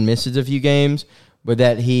hurt and misses a few games, but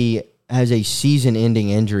that he has a season-ending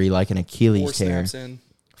injury like an Achilles 4 tear. snaps in.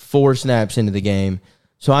 4 snaps into the game.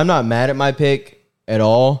 So I'm not mad at my pick at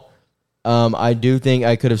all. I do think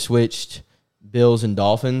I could have switched Bills and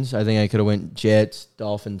Dolphins. I think I could have went Jets,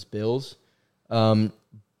 Dolphins, Bills. I would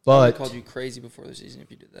But have called you crazy before the season if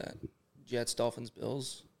you did that. Jets, Dolphins,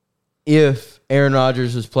 Bills. if Aaron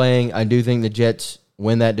Rodgers was playing, I do think the Jets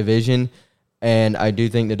win that division, and I do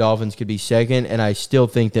think the Dolphins could be second, and I still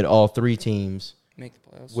think that all 3 teams Make the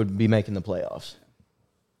playoffs. would be making the playoffs.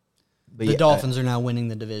 But The yeah, Dolphins are now winning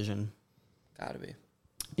the division. Gotta be.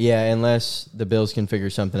 Yeah, unless the Bills can figure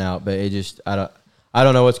something out, but it just I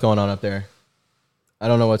don't know what's going on up there. I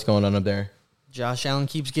don't know what's going on up there. Josh Allen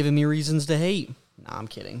keeps giving me reasons to hate. Nah, I'm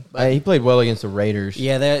kidding. But He played well against the Raiders.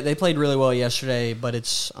 yeah, they played really well yesterday, but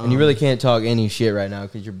it's And you really can't talk any shit right now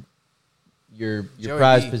because your Joey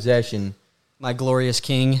prized B. possession my glorious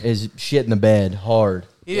king. is shit in the bed hard.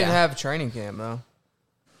 He didn't Yeah. have training camp, though.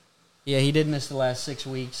 Yeah, he did miss the last 6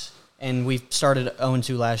 weeks, and we started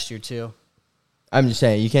 0-2 last year too. I'm just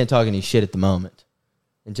saying you can't talk any shit at the moment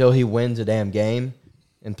until he wins a damn game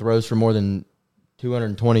and throws for more than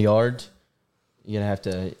 220 yards. You're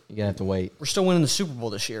gonna have to wait. We're still winning the Super Bowl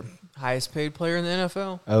this year. Highest paid player in the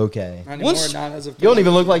NFL. Okay. Not anymore, Once- not as of You don't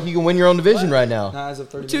even look like you can win your own division right now. Not as of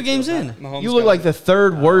 30 2 minutes games ago. in. Mahomes You look got like the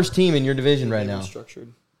 3rd worst team in your division right maybe now.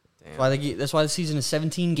 Structured. That's why the season is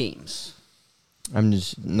 17 games. I'm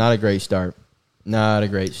just not a great start. Not a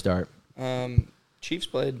great start. Chiefs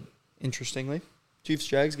played interestingly.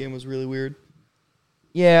 Chiefs-Jags game was really weird.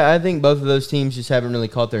 Yeah, I think both of those teams just haven't really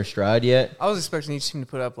caught their stride yet. I was expecting each team to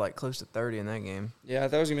put up like close to 30 in that game. Yeah, I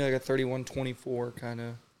thought it was going to be like a 31-24 kind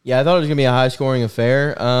of. Yeah, I thought it was going to be a high-scoring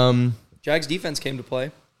affair. Jags defense came to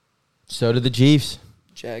play. So did the Chiefs.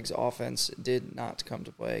 Jags offense did not come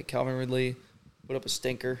to play. Calvin Ridley put up a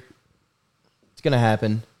stinker. It's going to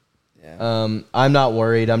happen. Yeah. I'm not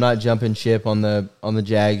worried. I'm not jumping ship on the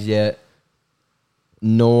Jags yet.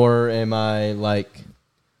 Nor am I like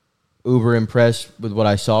uber impressed with what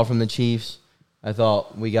I saw from the Chiefs. I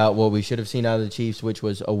thought we got what we should have seen out of the Chiefs, which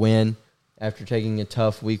was a win after taking a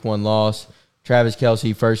tough Week 1 loss. Travis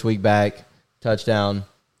Kelce, first week back, touchdown.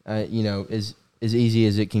 Is as easy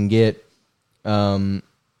as it can get. So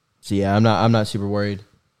yeah, I'm not super worried.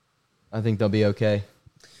 I think they'll be okay.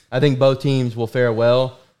 I think both teams will fare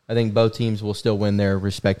well. I think both teams will still win their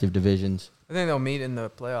respective divisions. I think they'll meet in the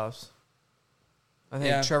playoffs. I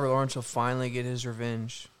think Trevor Lawrence will finally get his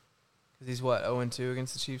revenge. Because he's, 0-2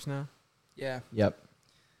 against the Chiefs now? Yeah. Yep.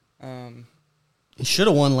 He should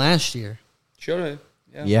have won last year. Should have.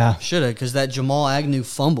 Yeah. Should have, because that Jamal Agnew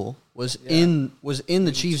fumble was in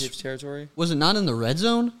the Chiefs territory. Was it not in the red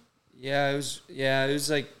zone? Yeah, it was. Yeah, it was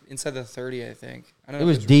like inside the 30, I think. I don't know. It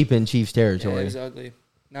was deep in Chiefs Yeah, territory. it was ugly.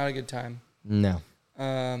 Not a good time. No.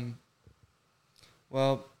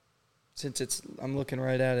 Well, since I'm looking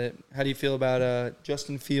right at it. How do you feel about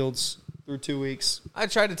Justin Fields through 2 weeks? I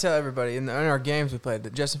tried to tell everybody in our games we played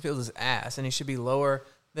that Justin Fields is ass and he should be lower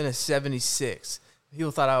than a 76.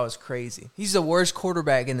 People thought I was crazy. He's the worst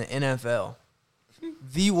quarterback in the NFL.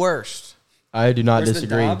 The worst. I do not Where's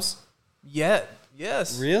disagree. The Dobbs?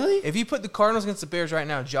 Yes. Really? If you put the Cardinals against the Bears right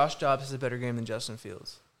now, Josh Dobbs has a better game than Justin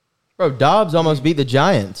Fields. Bro, Dobbs almost beat the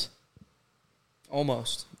Giants.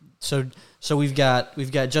 Almost. So we've got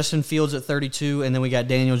Justin Fields at 32, and then we got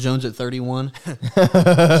Daniel Jones at 31.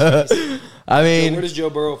 I mean, Where does Joe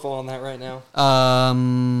Burrow fall on that right now?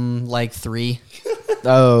 Like 3.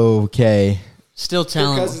 okay. Still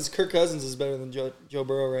talent. Kirk Cousins is better than Joe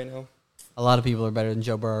Burrow right now. A lot of people are better than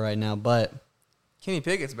Joe Burrow right now, but Kenny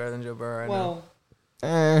Pickett's better than Joe Burrow right now.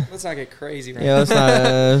 Well, let's not get crazy right Yeah,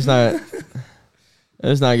 let's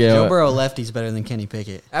not get Joe Burrow lefty's better than Kenny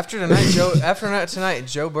Pickett. After tonight,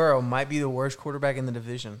 Joe Burrow might be the worst quarterback in the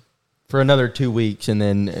division. for another 2 weeks, and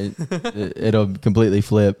then it'll completely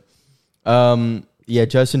flip. Yeah,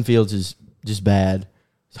 Justin Fields is just bad.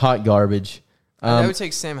 It's hot garbage. I would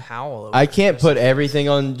take Sam Howell over I can't put everything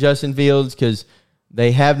on Justin Fields because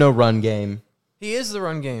they have no run game. He is the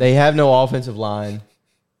run game. They have no offensive line.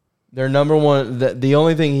 Their number one, the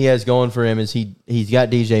only thing he has going for him is he's got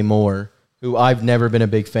DJ Moore, who I've never been a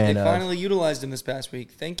big fan They of. finally utilized him this past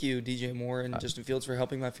week. Thank you, DJ Moore and Justin Fields, for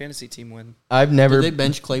helping my fantasy team win. I've never. Did they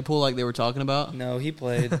bench Claypool like they were talking about? No, he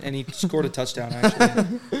played, and he scored a touchdown,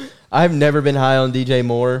 actually. I've never been high on DJ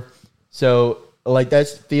Moore, so like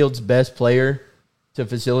that's Fields' best player to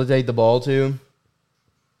facilitate the ball to.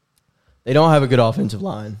 They don't have a good offensive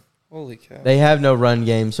line. Holy cow. They have no run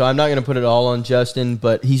game, so I'm not going to put it all on Justin,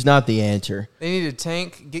 but he's not the answer. They need to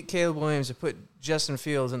tank, get Caleb Williams to put Justin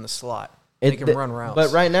Fields in the slot. Make him run routes.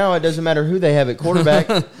 But right now, it doesn't matter who they have at quarterback.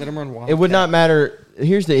 Let him run wild. It would not matter.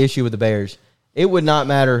 Here's the issue with the Bears. It would not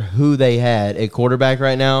matter who they had at quarterback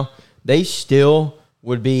right now. They still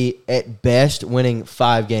would be, at best, winning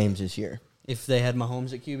 5 games this year. If they had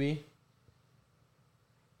Mahomes at QB?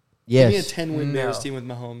 Give me a Yes. 10-win No. Bears team with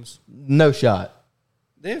Mahomes. No shot.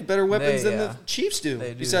 They have better weapons than yeah. the Chiefs do.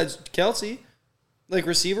 They do. Besides Kelsey, like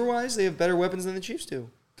receiver-wise, they have better weapons than the Chiefs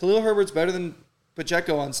do. Khalil Herbert's better than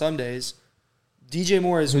Pacheco on some days. DJ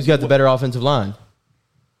Moore is... Who's got the better offensive line?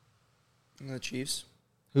 The Chiefs.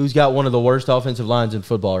 Who's got one of the worst offensive lines in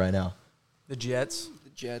football right now? the Jets.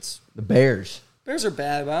 The Jets. The Bears. Bears are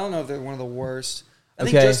bad, but I don't know if they're one of the worst. I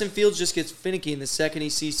think Okay. Justin Fields just gets finicky, and the second he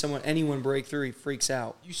sees anyone break through, he freaks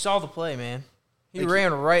out. You saw the play, man. He Like,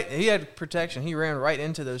 ran right. He had protection. He ran right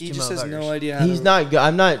into those He two just has motherfuckers. no idea how He's to... not good.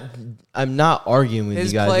 I'm not arguing with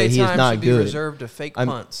His you guys play that he is time not should be good. reserved to fake I'm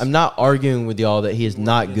punts. not arguing with y'all that he is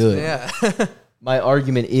not good. Yeah. My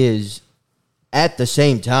argument is, at the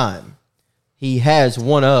same time, he has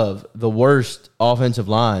one of the worst offensive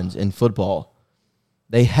lines in football.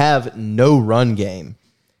 They have no run game.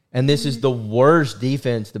 And this is the worst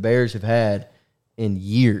defense the Bears have had in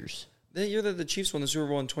years. The year that the Chiefs won the Super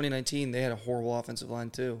Bowl in 2019, they had a horrible offensive line,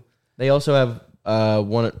 too. They also have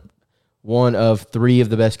one of 3 of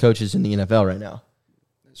the best coaches in the NFL right now.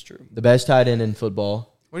 That's true. The best tight end in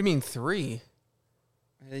football. What do you mean 3?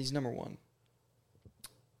 He's number 1.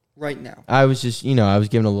 Right now. I was just, I was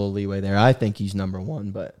giving a little leeway there. I think he's number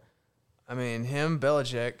 1, but I mean, him,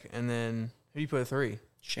 Belichick, and then who do you put at 3?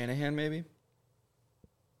 Shanahan, maybe?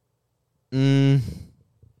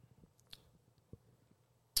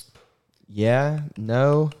 Yeah,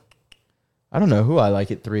 no. I don't know who I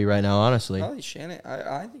like at 3 right now, honestly. Probably Shanahan.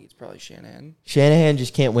 I think it's probably Shanahan. Shanahan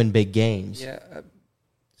just can't win big games. Yeah.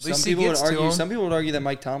 least he gets to him. Some people would argue that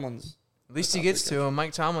Mike Tomlin's. At least he gets to him.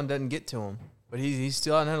 Mike Tomlin doesn't get to him. But he's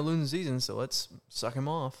still out and had a losing season, so let's suck him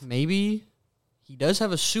off. Maybe he does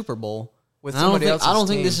have a Super Bowl. With I don't somebody think, else's I don't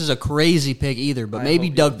think team. this is a crazy pick either, but I maybe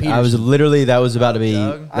hope Doug he- Peterson. That was about to be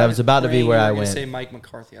Doug? where I was went. Say Mike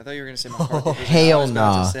McCarthy. I thought you were going to say McCarthy. Oh, hell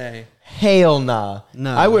nah. Hell nah.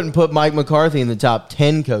 No. I wouldn't put Mike McCarthy in the top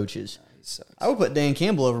 10 coaches. I would put Dan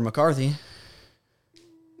Campbell over McCarthy.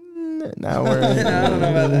 Now we're I don't know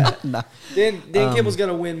about that. Nah. Dan Campbell's got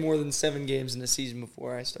to win more than 7 games in a season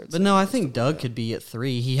before I start. But no, I think Doug could be at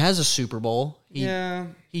 3. He has a Super Bowl. Yeah.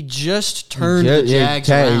 He just turned the Jags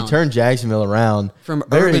he around. turned Jacksonville around From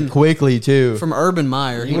very Urban- quickly too. From Urban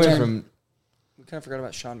Meyer. He went turned- from We kind of forgot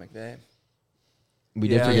about Sean McVay. we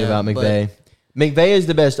did Yeah, forget about but- McVay. McVay is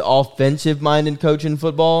the best offensive-minded coach in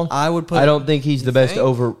football. I would put. I don't think he's the best think?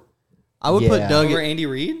 over. I would yeah. put Doug. Over Andy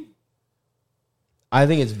Reid? I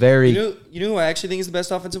think it's very. You know who I actually think is the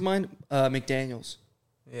best offensive mind? McDaniels.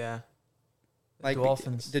 Yeah. Like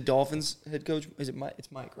Dolphins. The Dolphins head coach. Is it Mike? It's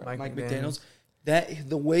Mike, right? Mike McDaniels. That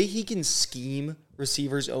the way he can scheme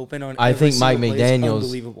receivers open on. I every think Mike single play is McDaniels.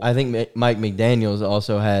 unbelievable. I think Mike McDaniels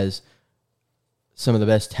also has some of the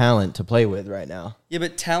best talent to play with right now. Yeah,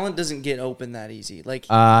 but talent doesn't get open that easy. Like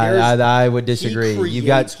I would disagree. You've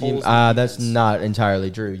got creates holes in the that's defense. not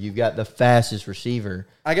entirely true. You've got the fastest receiver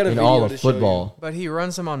I got a in video all to of show you. football. But he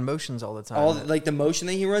runs them on motions all the time. All like the motion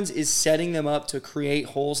that he runs is setting them up to create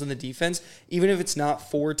holes in the defense. Even if it's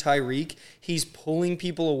not for Tyreek, he's pulling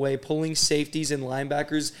people away, pulling safeties and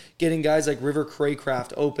linebackers, getting guys like River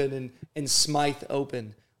Craycraft open and Smythe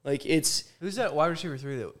open. Like it's Who's that wide receiver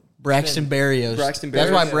 3 that? Braxton Berrios. Braxton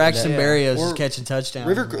That's why Berrios. Braxton Yeah. Berrios is Or catching touchdowns.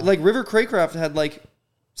 River Craycraft had like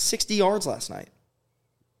 60 yards last night.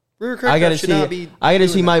 River Craycraft I gotta should not see. be. I gotta doing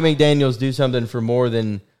see that. Mike McDaniels do something for more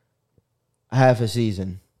than half a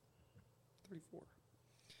season. 34.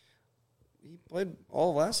 He played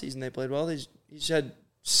all of last season. They played well. He just had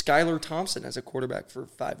Skylar Thompson as a quarterback for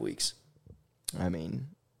 5 weeks. I mean,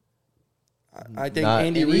 I think Not-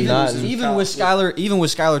 Andy and Reid not- was even with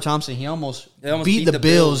Skylar Thompson, he almost, They almost beat the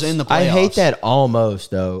Bills in the playoffs. I hate that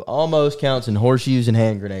almost though. Almost counts in horseshoes and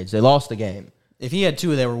hand grenades. They lost the game. If he had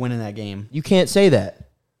 2, they were winning that game. You can't say that.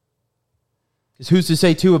 Because who's to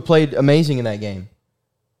say Tua played amazing in that game?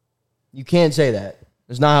 You can't say that.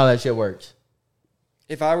 That's not how that shit works.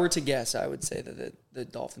 If I were to guess, I would say that the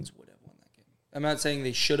Dolphins would have won that game. I'm not saying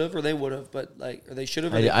they should have or they would have, but or they should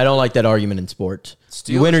have. I don't like that argument in sports.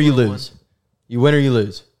 You Steelers win or you would've lose. You win or you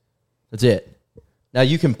lose. That's it. Now,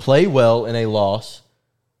 you can play well in a loss,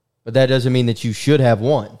 but that doesn't mean that you should have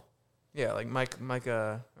won. Yeah, like Mike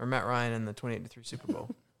or Matt Ryan in the 28-3 Super Bowl.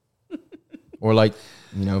 Or like,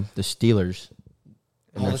 the Steelers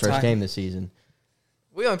in All their the first time. game this season.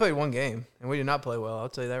 We only played one game, and we did not play well. I'll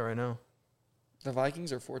tell you that right now. The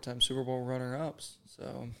Vikings are 4-time Super Bowl runner-ups.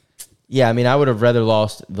 So Yeah, I mean, I would have rather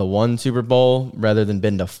lost the 1 Super Bowl rather than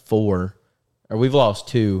been to 4. Or we've lost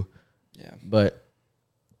 2, yeah, but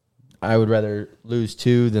I would rather lose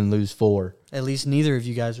 2 than lose 4. At least neither of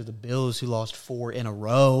you guys are the Bills who lost 4 in a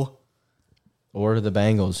row. Or the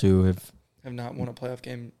Bengals, who have have not won a playoff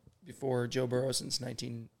game before Joe Burrow since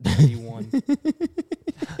 1991.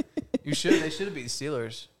 They should have beat the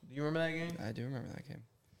Steelers. Do you remember that game? I do remember that game.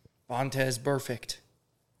 Vontez perfect.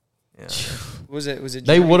 Yeah. Was it?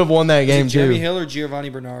 they would have won that game Jeremy too. Hill or Giovanni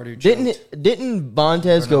Bernard who choked? Didn't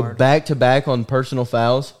Vontez go Bernard. back to back on personal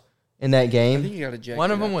fouls in that I game? think he got ejected. One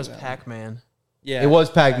of them after was that. Pac-Man. Yeah, It was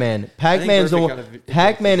Pac-Man. Pac-Man's the Burfict one. got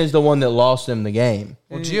Pac-Man is the one that lost them the game.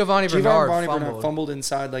 Well, Giovanni Bernard fumbled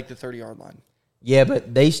inside like the 30-yard line. Yeah,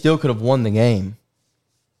 but they still could have won the game.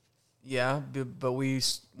 Yeah, but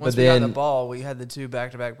once we got then- the ball, we had the 2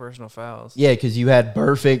 back-to-back personal fouls. Yeah, because you had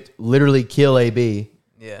Burfict literally kill AB.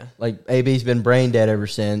 Yeah. Like AB's been brain dead ever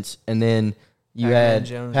since, and then you Pac-Man had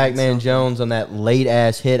Jones did Pac-Man something. Jones on that late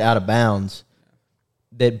ass hit out of bounds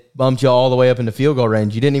that bumped you all the way up into field goal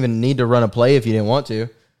range. You didn't even need to run a play if you didn't want to.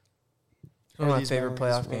 One of my These favorite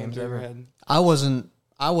memories playoff rolling games through your ever. head. I wasn't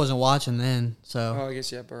watching then, so Oh, I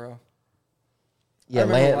guess yeah, Burrow. Yeah,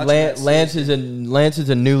 remember watching that Lance is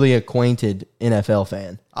a newly acquainted NFL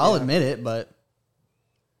fan. I'll Yeah. admit it. But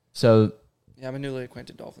So, Yeah, I'm a newly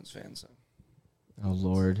acquainted Dolphins fan. So oh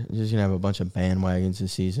Lord, you're just gonna have a bunch of bandwagons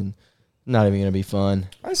this season. Not even gonna be fun.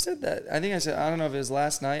 I said that. I think I said. I don't know if it was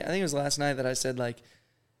last night. I think it was last night that I said like.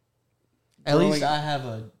 at least growing- I have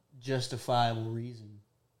a justifiable reason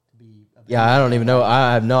to be. Yeah, I don't even know.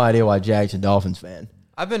 I have no idea why Jack's a Dolphins fan.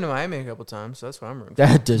 I've been to Miami a couple times, so that's what I'm rooting for.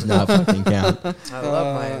 That does not fucking count. I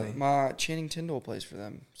love Miami. My Channing Tindall plays for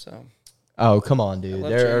them, so Oh, come on, I dude.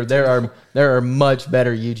 love There are much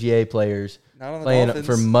better UGA players not on the playing Dolphins.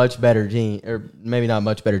 for much better team, or maybe not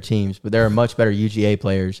much better teams, but there are much better UGA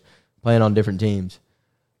players playing on different teams.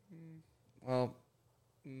 Well,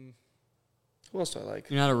 who else do I like?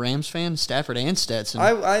 You're not a Rams fan? Stafford and Stetson.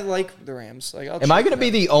 I like the Rams. Like, Am I going to be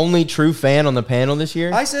the only true fan on the panel this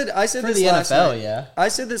year? I said For this the last NFL, night. yeah. I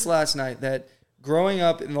said this last night that growing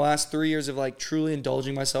up in the last 3 years of like truly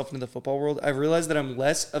indulging myself into the football world, I've realized that I'm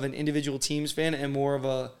less of an individual teams fan and more of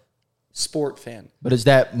a sport fan. But is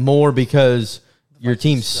that more because your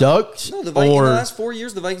team sucks? No, the Vikings, in or the last 4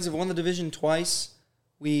 years, the Vikings have won the division twice.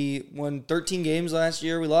 We won 13 games last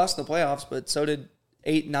year. We lost in the playoffs, but so did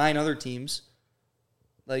 8-9 other teams.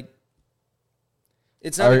 Like,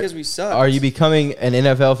 it's not because we suck. Are you becoming an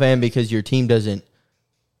NFL fan because your team doesn't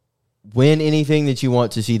win anything that you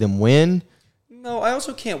want to see them win? No, I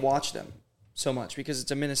also can't watch them so much because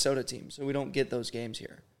it's a Minnesota team, so we don't get those games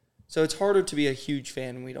here. So it's harder to be a huge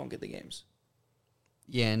fan when we don't get the games.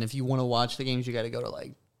 Yeah, and if you want to watch the games, you got to go to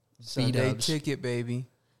like Sunday B-dubs. ticket, baby.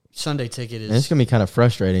 Sunday ticket And it's is. going to be kind of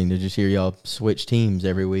frustrating to just hear y'all switch teams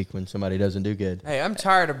every week when somebody doesn't do good. Hey, I'm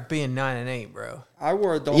tired of being 9-8, bro. I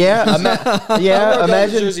wore a Dolphins. Yeah,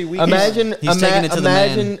 Dolphins jersey week. imagine He's taking it to the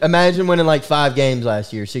man. imagine winning like 5 games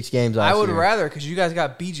last year, 6 games last I year. would rather because you guys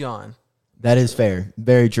got Bijan. That is fair.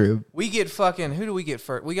 Very true. We get fucking who do we get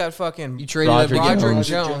first? We got fucking You traded Roger up Jones. Roger Roger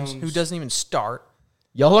Jones, Jones. who doesn't even start.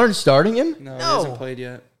 Y'all aren't starting him? No, he No. hasn't played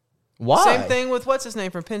yet. Why? Same thing with what's his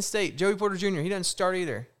name from Penn State, Joey Porter Jr. He doesn't start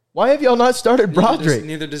either. Why have y'all not started Broderick?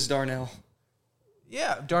 Neither does Darnell.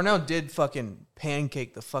 Yeah, Darnell did fucking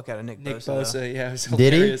pancake the fuck out of Nick Nick Bosa. though. Bosa, yeah, it was Did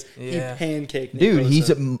he? hilarious. Yeah. He pancaked Nick Dude,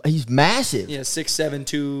 Bosa. he's massive. Yeah, 6'7",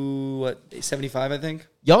 275, I think.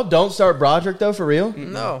 Y'all don't start Broderick though, for real?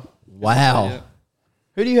 No, Wow. Yeah.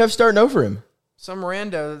 Who do you have starting over him? some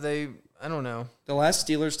rando that they I don't know. The last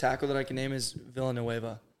Steelers tackle that I can name is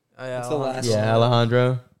Villanueva. Yeah, That's the last. Yeah,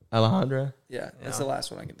 Alejandro Yeah, that's Yeah. the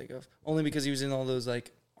last one I can think of. Only because he was in all those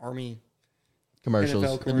like Army. commercials.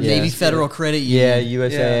 NFL commercials. Yeah. Navy Federal Credit Yeah,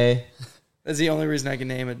 Union. USAA. That's the only reason I can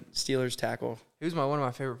name a Steelers tackle. He was one of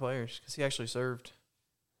my favorite players because he actually served.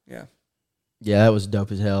 Yeah. Yeah, that was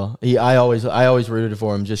dope as hell. I always rooted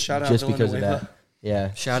for him just Shout out because of Villanueva. that.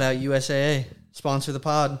 Yeah. Shout out USAA. Sponsor the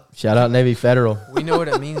pod. Shout out Navy Federal. We know what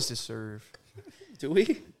it means to serve. Do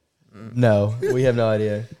we? No, we have no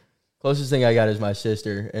idea. Closest thing I got is my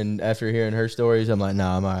sister, and after hearing her stories, I'm like,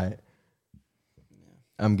 nah, I'm all right.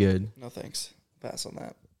 I'm good. No thanks. Pass on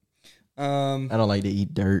that. I don't like to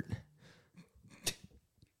eat dirt.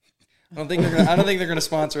 I don't think they're gonna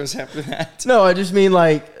sponsor us after that. No, I just mean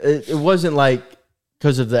like it wasn't like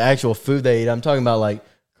because of the actual food they eat. I'm talking about like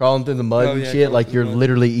crawling through the mud Oh, and yeah, shit. crawling Like through you're the mud.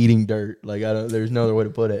 literally eating dirt. Like there's no other way to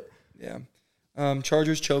put it. Yeah.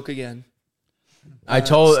 Chargers choke again. I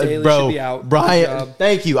told Staley should bro be out. Good Brian. job.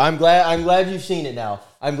 Thank you. I'm glad you've seen it now.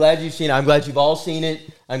 I'm glad you've seen it. I'm glad you've all seen it.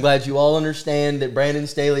 I'm glad you all understand that Brandon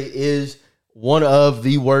Staley is one of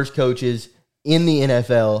the worst coaches in the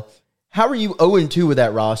NFL. How are you 0-2 with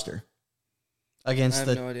that roster? Against I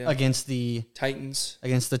have no idea. against the Titans.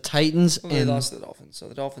 Well, Titans they and lost to the Dolphins, so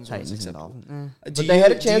the Dolphins were Titans and acceptable. Dolphins. Do But they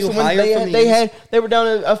had a chance to win. They were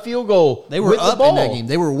down a field goal. They were with the up ball. in that game.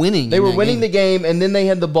 They were winning. They were winning the game, and then they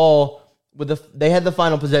had the ball they had the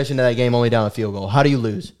final possession of that game, only down a field goal. How do you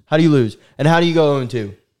lose? And how do you go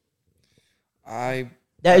 0-2?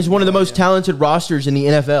 That is one of the most talented rosters in the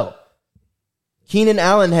NFL. Keenan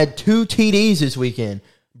Allen had 2 TDs this weekend.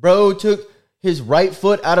 Bro took his right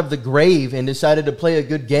foot out of the grave and decided to play a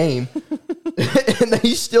good game. And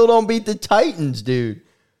they still don't beat the Titans, dude.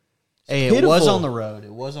 Hey, it was on the road.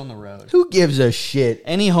 It was on the road. Who gives a shit?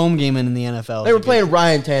 Any home game in the NFL. They were playing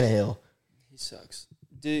Ryan Tannehill. He sucks.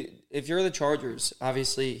 Dude, if you're the Chargers,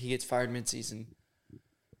 obviously he gets fired midseason.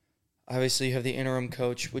 Obviously, you have the interim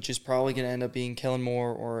coach, which is probably going to end up being Kellen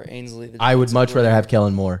Moore or Ainsley. the I would defensive much rather coordinator. have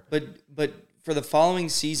Kellen Moore. But for the following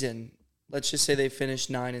season, let's just say they finish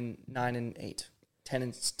 9-8,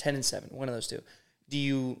 10-7, one of those two. Do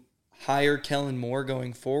you hire Kellen Moore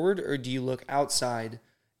going forward, or do you look outside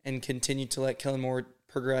and continue to let Kellen Moore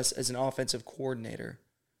progress as an offensive coordinator?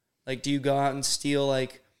 Like, do you go out and steal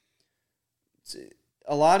like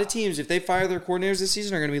a lot of teams? If they fire their coordinators this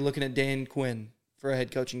season, are going to be looking at Dan Quinn for a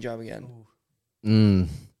head coaching job again.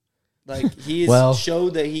 Like he has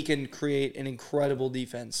showed that he can create an incredible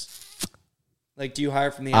defense. Like, do you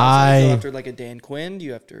hire from the outside? Do you go after like a Dan Quinn? Do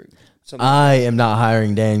you have to? I am not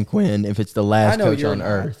hiring Dan Quinn if it's the last coach you're on not.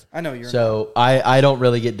 earth. I know you're. So I don't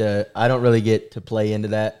really get to play into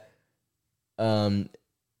that.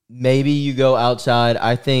 maybe you go outside.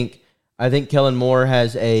 I think Kellen Moore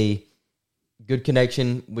has a good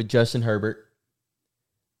connection with Justin Herbert.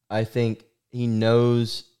 I think he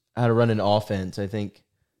knows how to run an offense. I think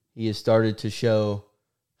he has started to show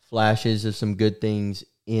flashes of some good things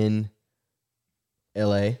in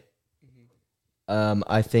LA.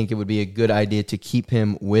 I think it would be a good idea to keep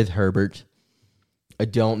him with Herbert. I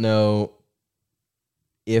don't know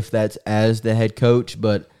if that's as the head coach,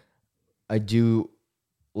 but I do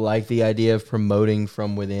like the idea of promoting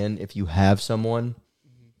from within if you have someone.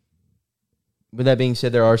 With that being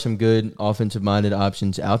said, there are some good offensive-minded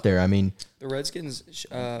options out there. I mean, the Redskins.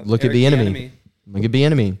 Look at Bieniemy. Look at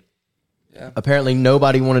Bieniemy. Yeah. Apparently,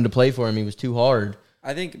 nobody wanted to play for him. He was too hard.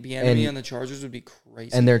 I think Bieniemy on the Chargers would be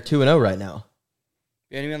crazy. And they're 2-0 right now.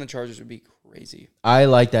 Bieniemy on the Chargers would be crazy. I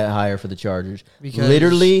like that hire for the Chargers. Because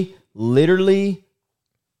Literally,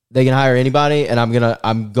 they can hire anybody, and I'm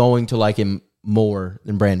going to like him more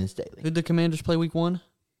than Brandon Staley. Who'd the Commanders play week 1?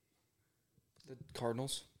 The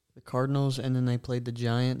Cardinals. The Cardinals, and then they played the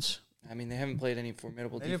Giants. I mean, they haven't played any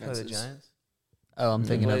formidable They didn't play defenses. the Giants. Oh, I'm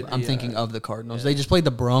thinking played of the Cardinals. yeah. They just played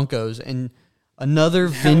the Broncos and another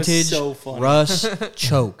That was vintage so funny. Russ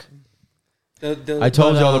choke. The I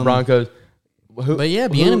told But, y'all the Broncos. But yeah,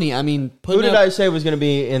 Bieniemy. I mean, Who did I say was going to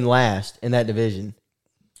be in last in that division?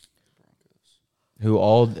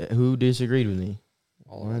 Who disagreed with me?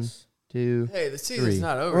 all of One, us. 2. Hey, the season's Three.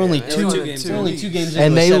 not over. We're only yet, two, man. two games. We're only 2 games into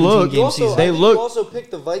And a they 17 look- game You also, season. They I think look- you also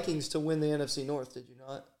picked the Vikings to win the NFC North, did you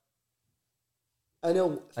not? I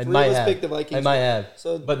know I 3 might of us have. picked the Vikings. I might have.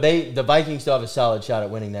 So But the Vikings still have a solid shot at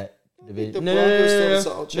winning that division. the Broncos still have a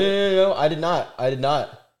solid shot. No. I did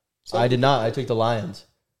not. I took the Lions.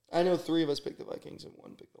 I know 3 of us picked the Vikings and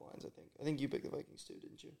 1 picked the Lions, I think. I think you picked the Vikings too,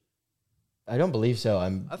 didn't you? I don't believe so.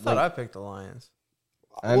 I thought I picked the Lions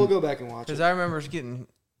We'll go back and watch because it. I remember getting.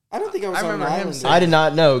 I don't think I was I on an remember him island. saying- I did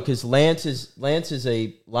not know because Lance is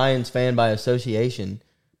a Lions fan by association.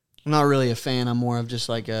 I'm not really a fan. I'm more of just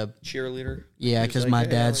like a Cheerleader. yeah, Who's because like, my hey,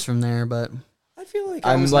 dad's like- from there. But I feel like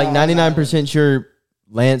I'm like 99% sure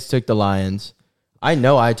Lance took the Lions. I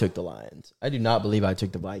know I took the Lions. I do not believe I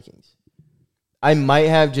took the Vikings. I might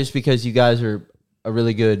have just because you guys are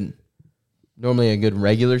normally a good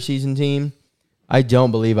regular season team. I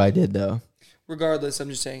don't believe I did though. Regardless, I'm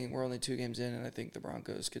just saying we're only 2 games in, and I think the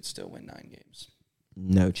Broncos could still win 9 games.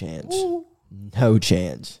 No chance. No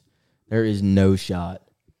chance. There is no shot.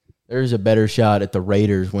 There is a better shot at the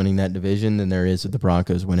Raiders winning that division than there is at the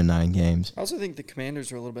Broncos winning 9 games. I also think the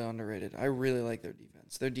Commanders are a little bit underrated. I really like their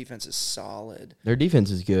defense. Their defense is solid. Their defense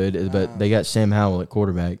is good, but they got Sam Howell at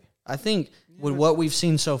quarterback. I think with what we've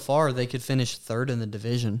seen so far, they could finish 3rd in the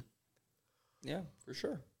division. Yeah, for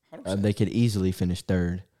sure. 100%. They could easily finish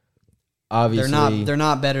 3rd. Obviously, They're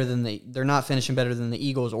not better than they're not finishing better than the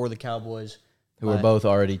Eagles or the Cowboys. who are but both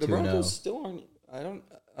already The 2-0. Broncos still aren't. I don't.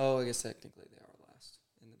 Oh, I guess technically they are last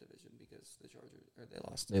in the division because the Chargers or they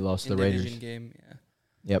lost. They lost in the Raiders. division game. Yeah.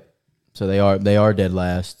 Yep. So they are dead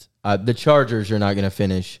last. The Chargers are not going to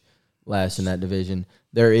finish last in that division.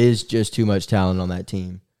 There is just too much talent on that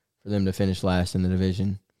team for them to finish last in the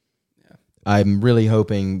division. Yeah. I'm really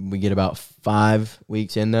hoping we get about 5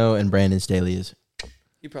 weeks in though, and Brandon Staley is.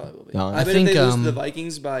 He probably will be. Gone. I I bet think, if they lose to the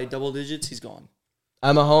Vikings by double digits, he's gone.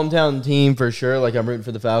 I'm a hometown team for sure. Like I'm rooting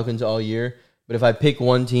for the Falcons all year. But if I pick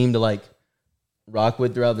one team to like rock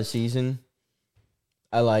with throughout the season,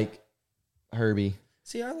 I like Herbie.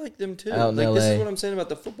 See, I like them too. Out in Like this LA. is what I'm saying about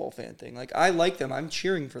the football fan thing. Like I like them. I'm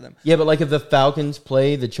cheering for them. Yeah, but like if the Falcons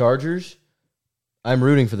play the Chargers, I'm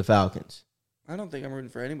rooting for the Falcons. I don't think I'm rooting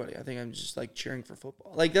for anybody. I think I'm just like cheering for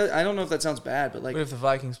football. Like that, I don't know if that sounds bad, but like What if the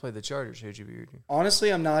Vikings played the Chargers? Who'd you be rooting? honestly,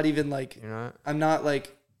 I'm not even like You're not. I'm not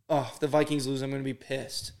like oh if the Vikings lose, I'm going to be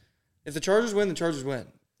pissed. If the Chargers win, the Chargers win.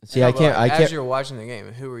 See, No, I but, can't. like, I As can't. you're watching the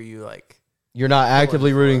game, who are you like? You're not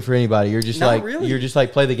actively rooting for anybody. You're just Not like really. you're just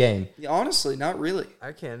like play the game. Yeah, honestly, not really.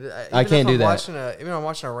 I can't. I can't do that. Even if I'm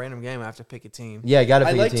watching a random game, I have to pick a team. Yeah, got to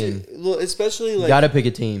I pick like a team. to look, especially like Got to pick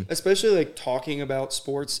a team. especially like talking about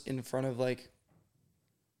sports in front of like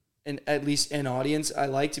at least an audience. I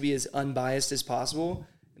like to be as unbiased as possible,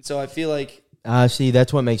 and so I feel like See,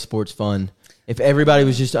 that's what makes sports fun. If everybody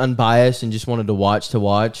was just unbiased and just wanted to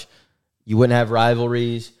watch, you wouldn't have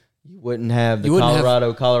rivalries. You wouldn't have the You wouldn't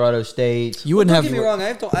have- Colorado State. You wouldn't don't have get me wrong.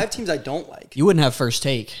 I have teams I don't like. you wouldn't have first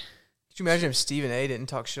take. Could you imagine if Stephen A. didn't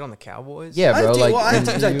talk shit on the Cowboys? Yeah, I bro. have, Like I have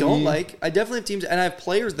teams I you- don't like. I definitely have teams, and I have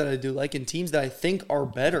players that I do like, and teams that I think are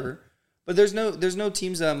better. But there's no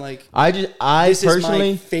teams that I'm like. I This is my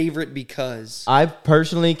personally, favorite because I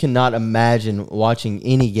personally cannot imagine watching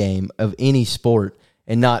any game of any sport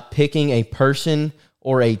and not picking a person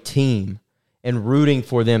or a team and rooting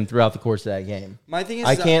for them throughout the course of that game. My thing is,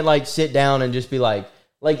 I can't like sit down and just be like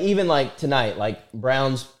even like tonight, like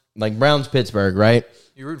Browns Pittsburgh, right?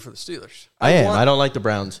 You root for the Steelers. I am. I don't like the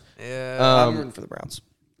Browns. Yeah. I'm rooting for the Browns.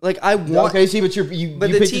 Like I want. Okay, see, but you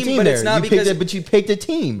But the picked team- a team but there. it's not you because- but you picked a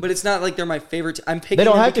team. But it's not like they're my favorite. I'm picking They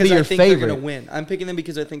don't them have to because be I your think they're favorite. going to win. I'm picking them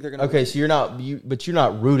because I think they're going to win. Okay, so you're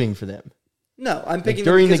not rooting for them. No, I'm Like, picking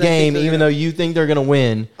during them the because I think game, they're even gonna- though you think they're going to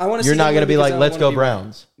win, I wanna see you're not them going to win be like, because I let's wanna go be right.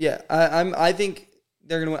 Browns. Yeah, I think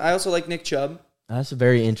they're going to win. I also like Nick Chubb. That's a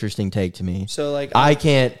very interesting take to me. So like I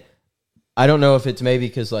don't know if it's maybe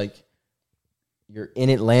because like you're in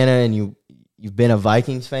Atlanta and you've been a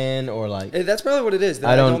Vikings fan or like that's probably what it is. That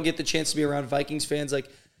I don't get the chance to be around Vikings fans. Like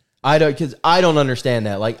I don't understand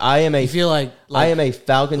that. Like I am I feel like I am a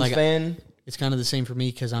Falcons like- fan. It's kind of the same for me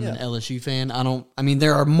because I'm an LSU fan. I mean,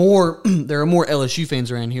 there are more LSU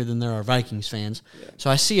fans around here than there are Vikings fans. Yeah. So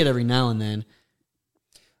I see it every now and then.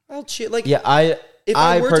 I'll cheat. Like Yeah, if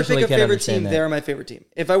I were to personally pick a can't favorite understand team, that. they're my favorite team.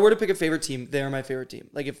 If I were to pick a favorite team, they're my favorite team.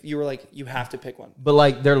 Like if you were like, you have to pick one. But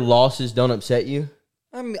like their losses don't upset you.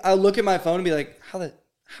 I'll look at my phone and be like,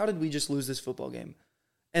 how did we just lose this football game?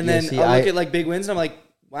 And Yeah, then see, I'll look at like big wins and I'm like,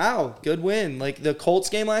 wow, good win. Like the Colts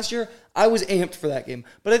game last year, I was amped for that game.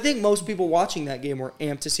 But I think most people watching that game were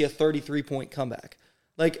amped to see a 33-point comeback.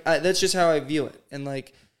 Like that's just how I view it. And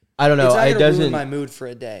like, I don't know. it's not It gonna ruin doesn't. my mood for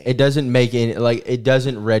a day. It doesn't make any like it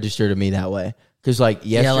doesn't register to me that way. Because like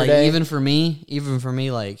yesterday, Yeah, like even for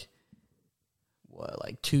me, like what,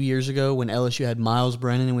 like 2 years ago when LSU had Miles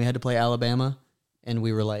Brennan and we had to play Alabama, and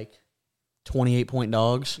we were like 28-point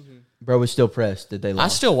dogs. bro was still pressed that they I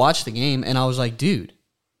lost. still watched the game and I was like, dude,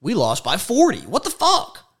 we lost by 40. What the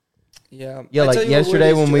fuck? Yeah. Yeah, I like tell you what, yesterday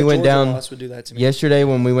it is, when we a went Georgia down. loss would do that to me. Yesterday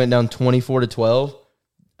when we went down 24-12,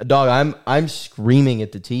 dog, I'm screaming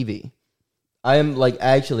at the TV. I am like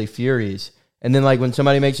actually furious. And then like when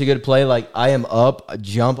somebody makes a good play, like I am up, I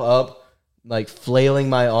jump up, like flailing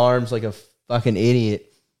my arms like a fucking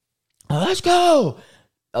idiot. Let's go.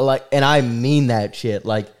 Like, and I mean that shit.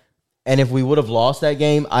 Like, and if we would have lost that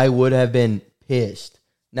game, I would have been pissed.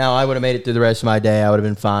 Now I would have made it through the rest of my day. I would have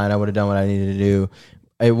been fine. I would have done what I needed to do.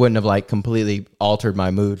 It wouldn't have like completely altered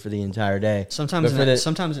my mood for the entire day. Sometimes But for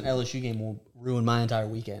sometimes an LSU game will ruin my entire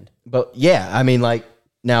weekend. But yeah, I mean, like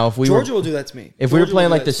now if we Georgia were will do that to me. if we were Georgia will playing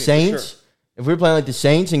do like that the to me, for Saints, sure. if we were playing like the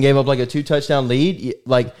Saints and gave up like a 2-touchdown lead,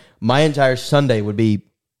 like my entire Sunday would be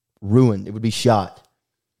ruined. It would be shot.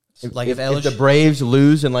 Like if if the Braves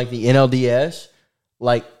lose in like the NLDS,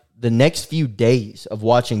 like the next few days of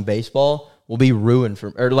watching baseball will be ruined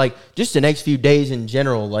or like just the next few days in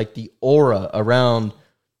general, like the aura around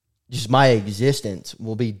just my existence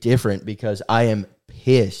will be different because I am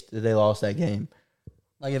pissed that they lost that game.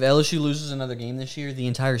 Like if LSU loses another game this year, the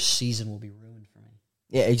entire season will be ruined for me.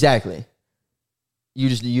 Yeah, exactly.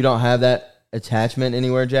 You don't have that attachment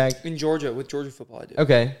anywhere, Jack? In Georgia, with Georgia football, I do.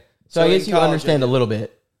 Okay. So I So guess in you college, understand I a do. little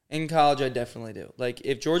bit. In college, I definitely do. Like,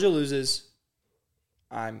 if Georgia loses,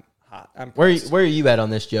 I'm hot. I'm Where pressed. are you at on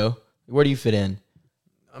this, Joe? Where do you fit in?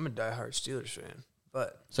 I'm a diehard Steelers fan,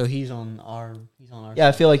 but So he's on our Yeah,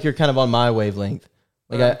 I feel like you're kind of on my wavelength.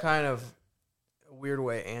 Like I'm I, kind of a weird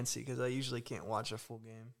way antsy because I usually can't watch a full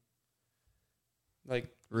game. Like,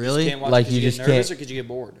 Really? You just can't watch Like, because you you just get nervous can't- or because you get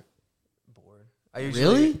bored? Bored.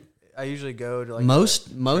 Really? I usually go to like most the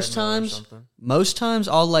treadmill or times something. most times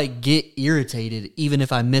I'll like get irritated even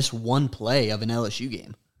if I miss one play of an LSU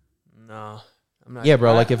game. No, I'm not. yeah,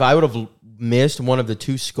 bro. Like if I would have missed one of the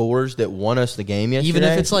 2 scores that won us the game yesterday, Even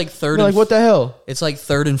if it's like I'd third be and like what the hell? it's like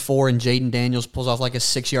 3rd and 4 and Jaden Daniels pulls off like a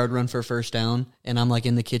 6-yard run for a first down and I'm like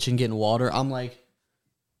in the kitchen getting water. I'm like,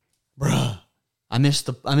 bruh, I missed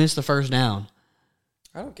the first down.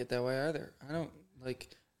 I don't get that way either. I don't, like,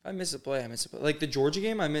 if I miss a play, I miss a play. Like, the Georgia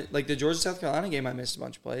game, like, the Georgia-South Carolina game, I missed a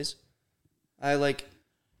bunch of plays. They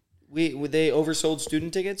oversold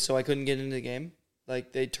student tickets, so I couldn't get into the game.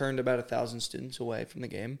 Like, they turned about 1,000 students away from the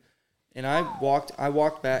game. And I walked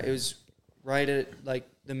back. It was right at, like,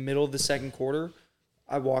 the middle of the second quarter.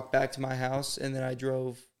 I walked back to my house, and then I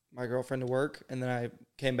drove my girlfriend to work, and then I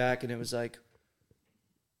came back, and it was, like,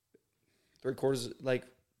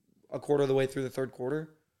 a quarter of the way through the third quarter.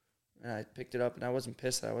 And I picked it up, and I wasn't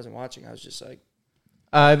pissed that I wasn't watching. I was just like,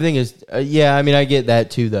 I think it's yeah. I mean, I get that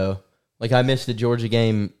too, though. Like I missed the Georgia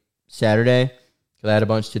game Saturday because I had a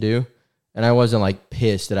bunch to do, and I wasn't like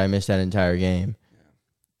pissed that I missed that entire game.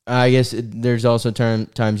 I guess there's also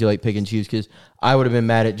times you like pick and choose because I would have been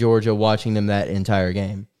mad at Georgia watching them that entire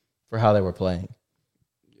game for how they were playing.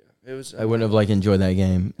 it was. I wouldn't have like enjoyed that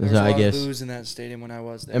game. There was So a I lot guess of booze in that stadium when I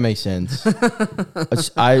was there. it makes sense.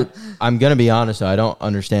 I'm gonna be honest though. I don't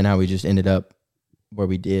understand how we just ended up where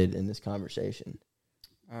we did in this conversation.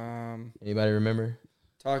 Anybody remember?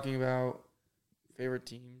 Talking about favorite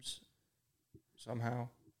teams somehow.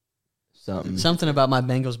 Something about my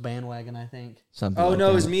Bengals bandwagon, I think. Something. Oh, like no,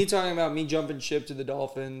 that. it was me talking about me jumping ship to the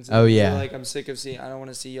Dolphins. Oh, and yeah. Like, I'm sick of seeing, I don't want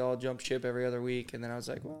to see y'all jump ship every other week. And then I was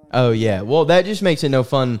like, well. Oh yeah. Well, that just makes it no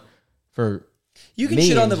fun for. You can me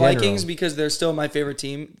shit on in the general. Vikings because they're still my favorite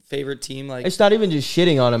team. Like, It's not even just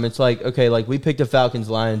shitting on them. It's like, okay, like we picked a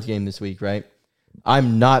Falcons-Lions game this week, right?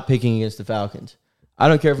 I'm not picking against the Falcons. I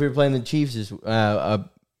don't care if we were playing the Chiefs this. Let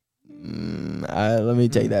me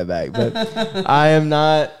take that back. But I am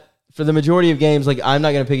not, for the majority of games, like I'm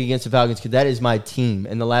not going to pick against the Falcons because that is my team.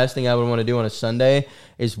 And the last thing I would want to do on a Sunday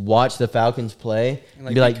is watch the Falcons play and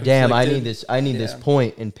be like, damn, I need this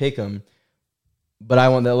point and pick them. But I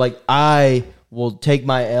want that, like, I will take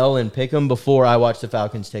my L and pick them before I watch the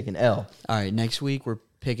Falcons take an L. All right, next week we're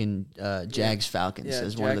picking Jags Falcons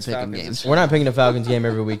as one of the pick'em games. We're not picking a Falcons game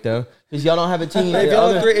every week though, because y'all don't have a team. if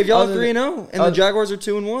y'all are 3-0 and the Jaguars are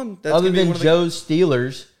 2-1, that's other gonna be than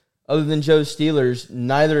Joe's Steelers,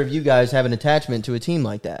 neither of you guys have an attachment to a team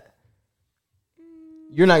like that.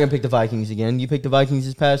 You're not gonna pick the Vikings again. You picked the Vikings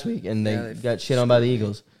this past week, and they got shit on by the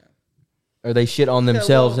Eagles. Or they shit on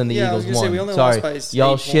themselves and the Eagles won. Sorry,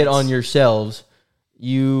 y'all shit on yourselves.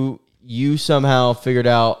 You somehow figured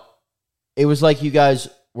out. It was like you guys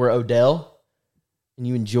were Odell, and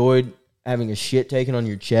you enjoyed having a shit taken on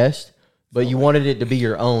your chest, but you wanted it to be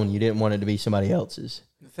your own. You didn't want it to be somebody else's.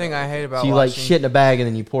 The thing I hate about So you like shit in a bag and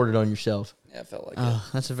then you poured it on yourself. Yeah, I felt like Oh,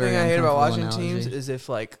 that's a The very thing I hate about uncomfortable watching analogy. teams is if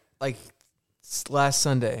like last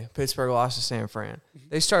Sunday Pittsburgh lost to San Fran,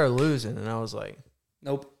 they started losing, and I was like,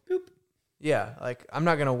 nope. Boop. yeah, like I'm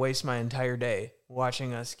not gonna waste my entire day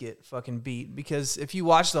watching us get fucking beat, because if you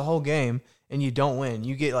watch the whole game and you don't win,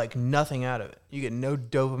 you get like nothing out of it. You get no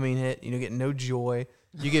dopamine hit. You get no joy.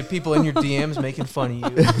 You get people in your DMs making fun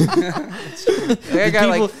of you. I got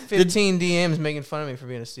like 15 DMs making fun of me for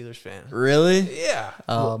being a Steelers fan. Really? Yeah.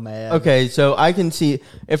 Oh, man. Okay, so I can see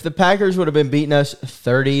if the Packers would have been beating us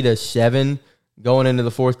 30-7 going into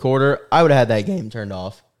the fourth quarter, I would have had that game turned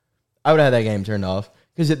off.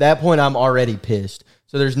 Because at that point, I'm already pissed.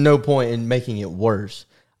 So there's no point in making it worse.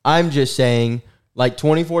 I'm just saying, like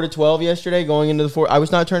 24-12 yesterday going into the fourth, I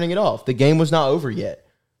was not turning it off. The game was not over yet.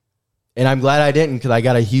 And I'm glad I didn't, because I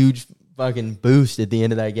got a huge fucking boost at the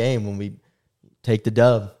end of that game when we take the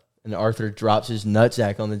dub and Arthur drops his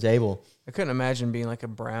nutsack on the table. I couldn't imagine being like a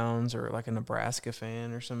Browns or like a Nebraska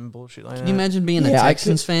fan or some bullshit like that. Can you imagine being a Yeah,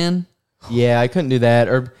 Texans fan? Yeah, I couldn't do that.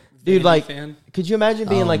 Or, dude, Vandy like, fan. could you imagine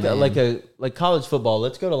being Oh, like man. like college football?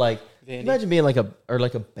 Let's go to like, Vandy. imagine being like a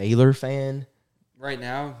Baylor fan Right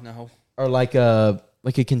now, no. or like a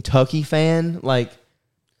Kentucky fan. Like,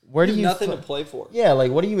 where do There's you nothing to play for. Yeah,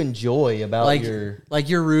 like what do you enjoy about Like, your? like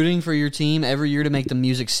you're rooting for your team every year to make the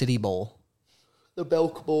Music City Bowl. The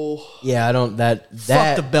Belk Bowl. Yeah, I don't that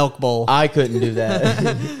Fuck the Belk Bowl. I couldn't do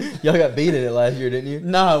that. Y'all got beat in it last year, didn't you?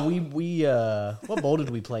 No, we what bowl did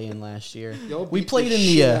we play in last year? Y'all We beat played the in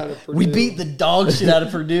shit out the of we Purdue. beat the dog shit out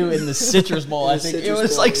of Purdue in the Citrus Bowl. I the think it Citrus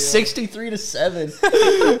was Bowl, like yeah.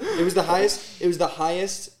 63-7. It was the highest. It was the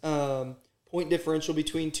highest point differential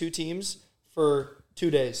between two teams for 2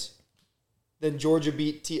 days. Then Georgia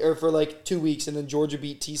beat or for like 2 weeks, and then Georgia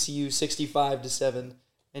beat TCU 65-7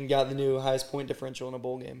 and got the new highest point differential in a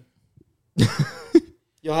bowl game.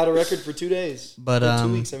 Y'all had a record for 2 days, But, Or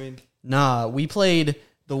 2 weeks. I mean, Nah, we played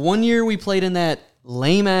the one year we played in that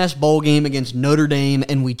lame ass bowl game against Notre Dame,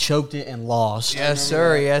 and we choked it and lost. Yes,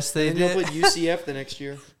 sir. Yes, they and y'all did. played UCF the next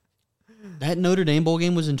year. That Notre Dame bowl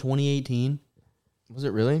game was in 2018. Was it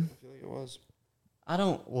really? I feel like it was. I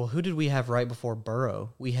don't. Well, who did we have right before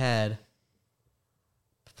Burrow? We had.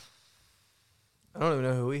 I don't even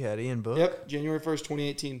know who we had. Ian Book. Yep, January 1st,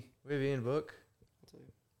 2018. We have Ian Book.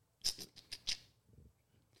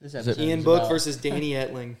 This Is it- Ian Book versus Danny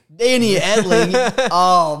Etling. Danny Etling.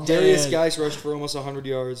 Oh man. Darius Geis rushed for almost 100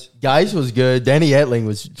 yards. Guys was good. Danny Etling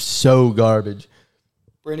was so garbage.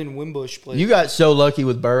 Brandon Wimbush played. You got so lucky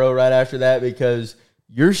with Burrow right after that, because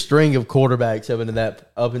your string of quarterbacks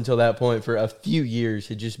up until that point for a few years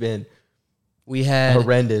had just been We had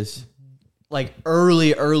horrendous. like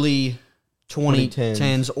early 2010s.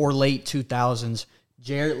 2010s or late 2000s.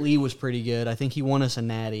 Jarrett Lee was pretty good. I think he won us a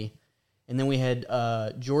natty. And then we had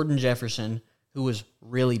Jordan Jefferson, who was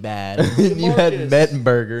really bad. You had Jamarcus.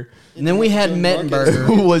 Mettenberger, And then we had Jamarcus. Mettenberger.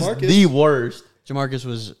 who was Jamarcus. the worst. Jamarcus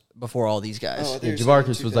was before all these guys. Oh, I thought Yeah, you were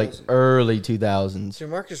saying Jamarcus was like 2000. early 2000s.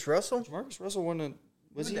 Jamarcus Russell. Marcus Russell won a.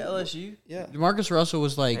 Was he Went to LSU. Yeah. Jamarcus Russell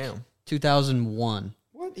was like Damn. 2001.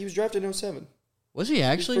 What? He was drafted in 07. Was he He was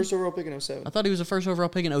actually? first overall pick in 07. I thought he was the first overall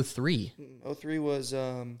pick in 03. 03 was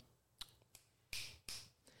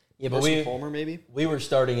Yeah, but Carson Palmer maybe. we were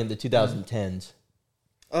starting in the 2010s.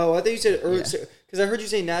 Oh, I think you said early Yeah. because I heard you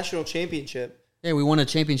say national championship. Yeah, we won a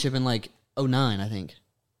championship in like 09, I think.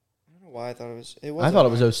 I don't know why I thought it was. I thought it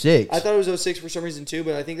was 06. I thought it was 06 for some reason too,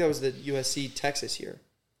 but I think that was the USC Texas year.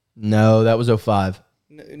 No, that was 05.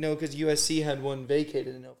 No, because USC had one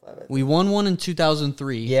vacated in 05. I think. We won one in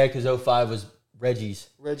 2003. Yeah, because 05 was Reggie's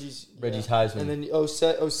Reggie's Heisman. and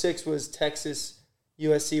then 06 was Texas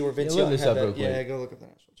USC where Vince Yeah, look Young this had up that. real quick. Yeah, go look up the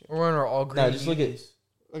national championship We're wearing our all green. No, just look at.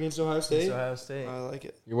 against Ohio State. Ohio State. I like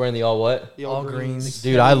it. You're wearing the all what? The All greens.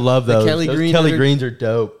 Dude, I love The those. Kelly Those Green Kelly under- Greens are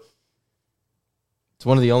dope. It's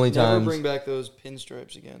one of the only Never times. bring back those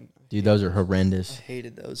pinstripes again. Dude, those are I horrendous.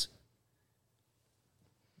 hated those.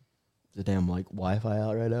 The damn like Wi-Fi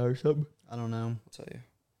out right now or something. I don't know. I'll tell you.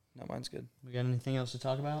 No, mine's good. We got anything else to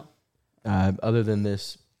talk about? Other than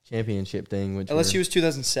this championship thing, which LSU was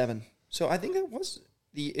 2007. So I think it was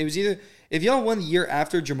either if y'all won the year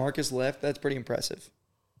after Jamarcus left, that's pretty impressive.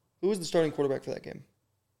 Who was the starting quarterback for that game?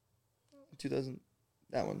 2000.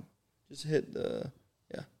 That one just hit the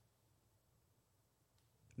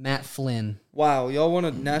Matt Flynn. Wow, y'all won a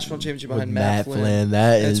national championship with behind Matt Flynn.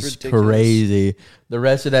 That That's is ridiculous. crazy. The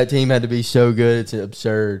rest of that team had to be so good. It's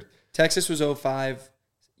absurd. Texas was 05.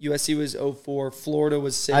 USC was 04. Florida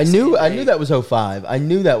was 6. I knew and 8. that was 05. I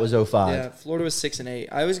knew that was 05. Yeah, Florida was 6 and 8.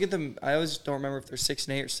 I always get them. I always don't remember if they're 6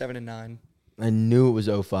 and 8 or 7 and 9. I knew it was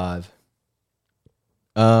 05.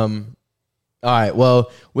 All right.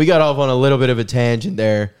 Well, we got off on a little bit of a tangent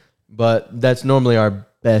there, but that's normally our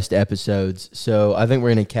best episodes. So I think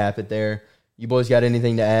we're going to cap it there. You boys got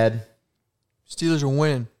anything to add? Steelers are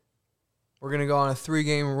winning. We're going to go on a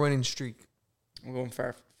 3-game winning streak. I'm going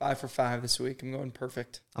 5 for 5 this week. I'm going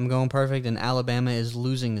perfect. I'm going perfect, and Alabama is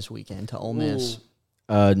losing this weekend to Ole Miss.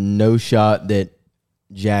 Ooh. No shot that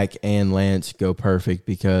Jack and Lance go perfect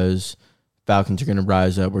because Falcons are going to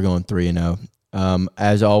rise up. We're going 3-0.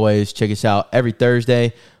 As always, check us out every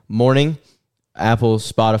Thursday morning. Apple,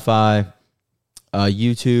 Spotify,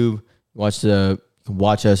 YouTube. Watch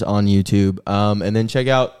us on YouTube. And then check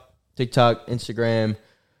out TikTok, Instagram,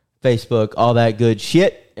 Facebook, all that good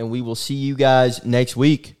shit. And we will see you guys next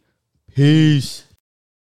week. Peace.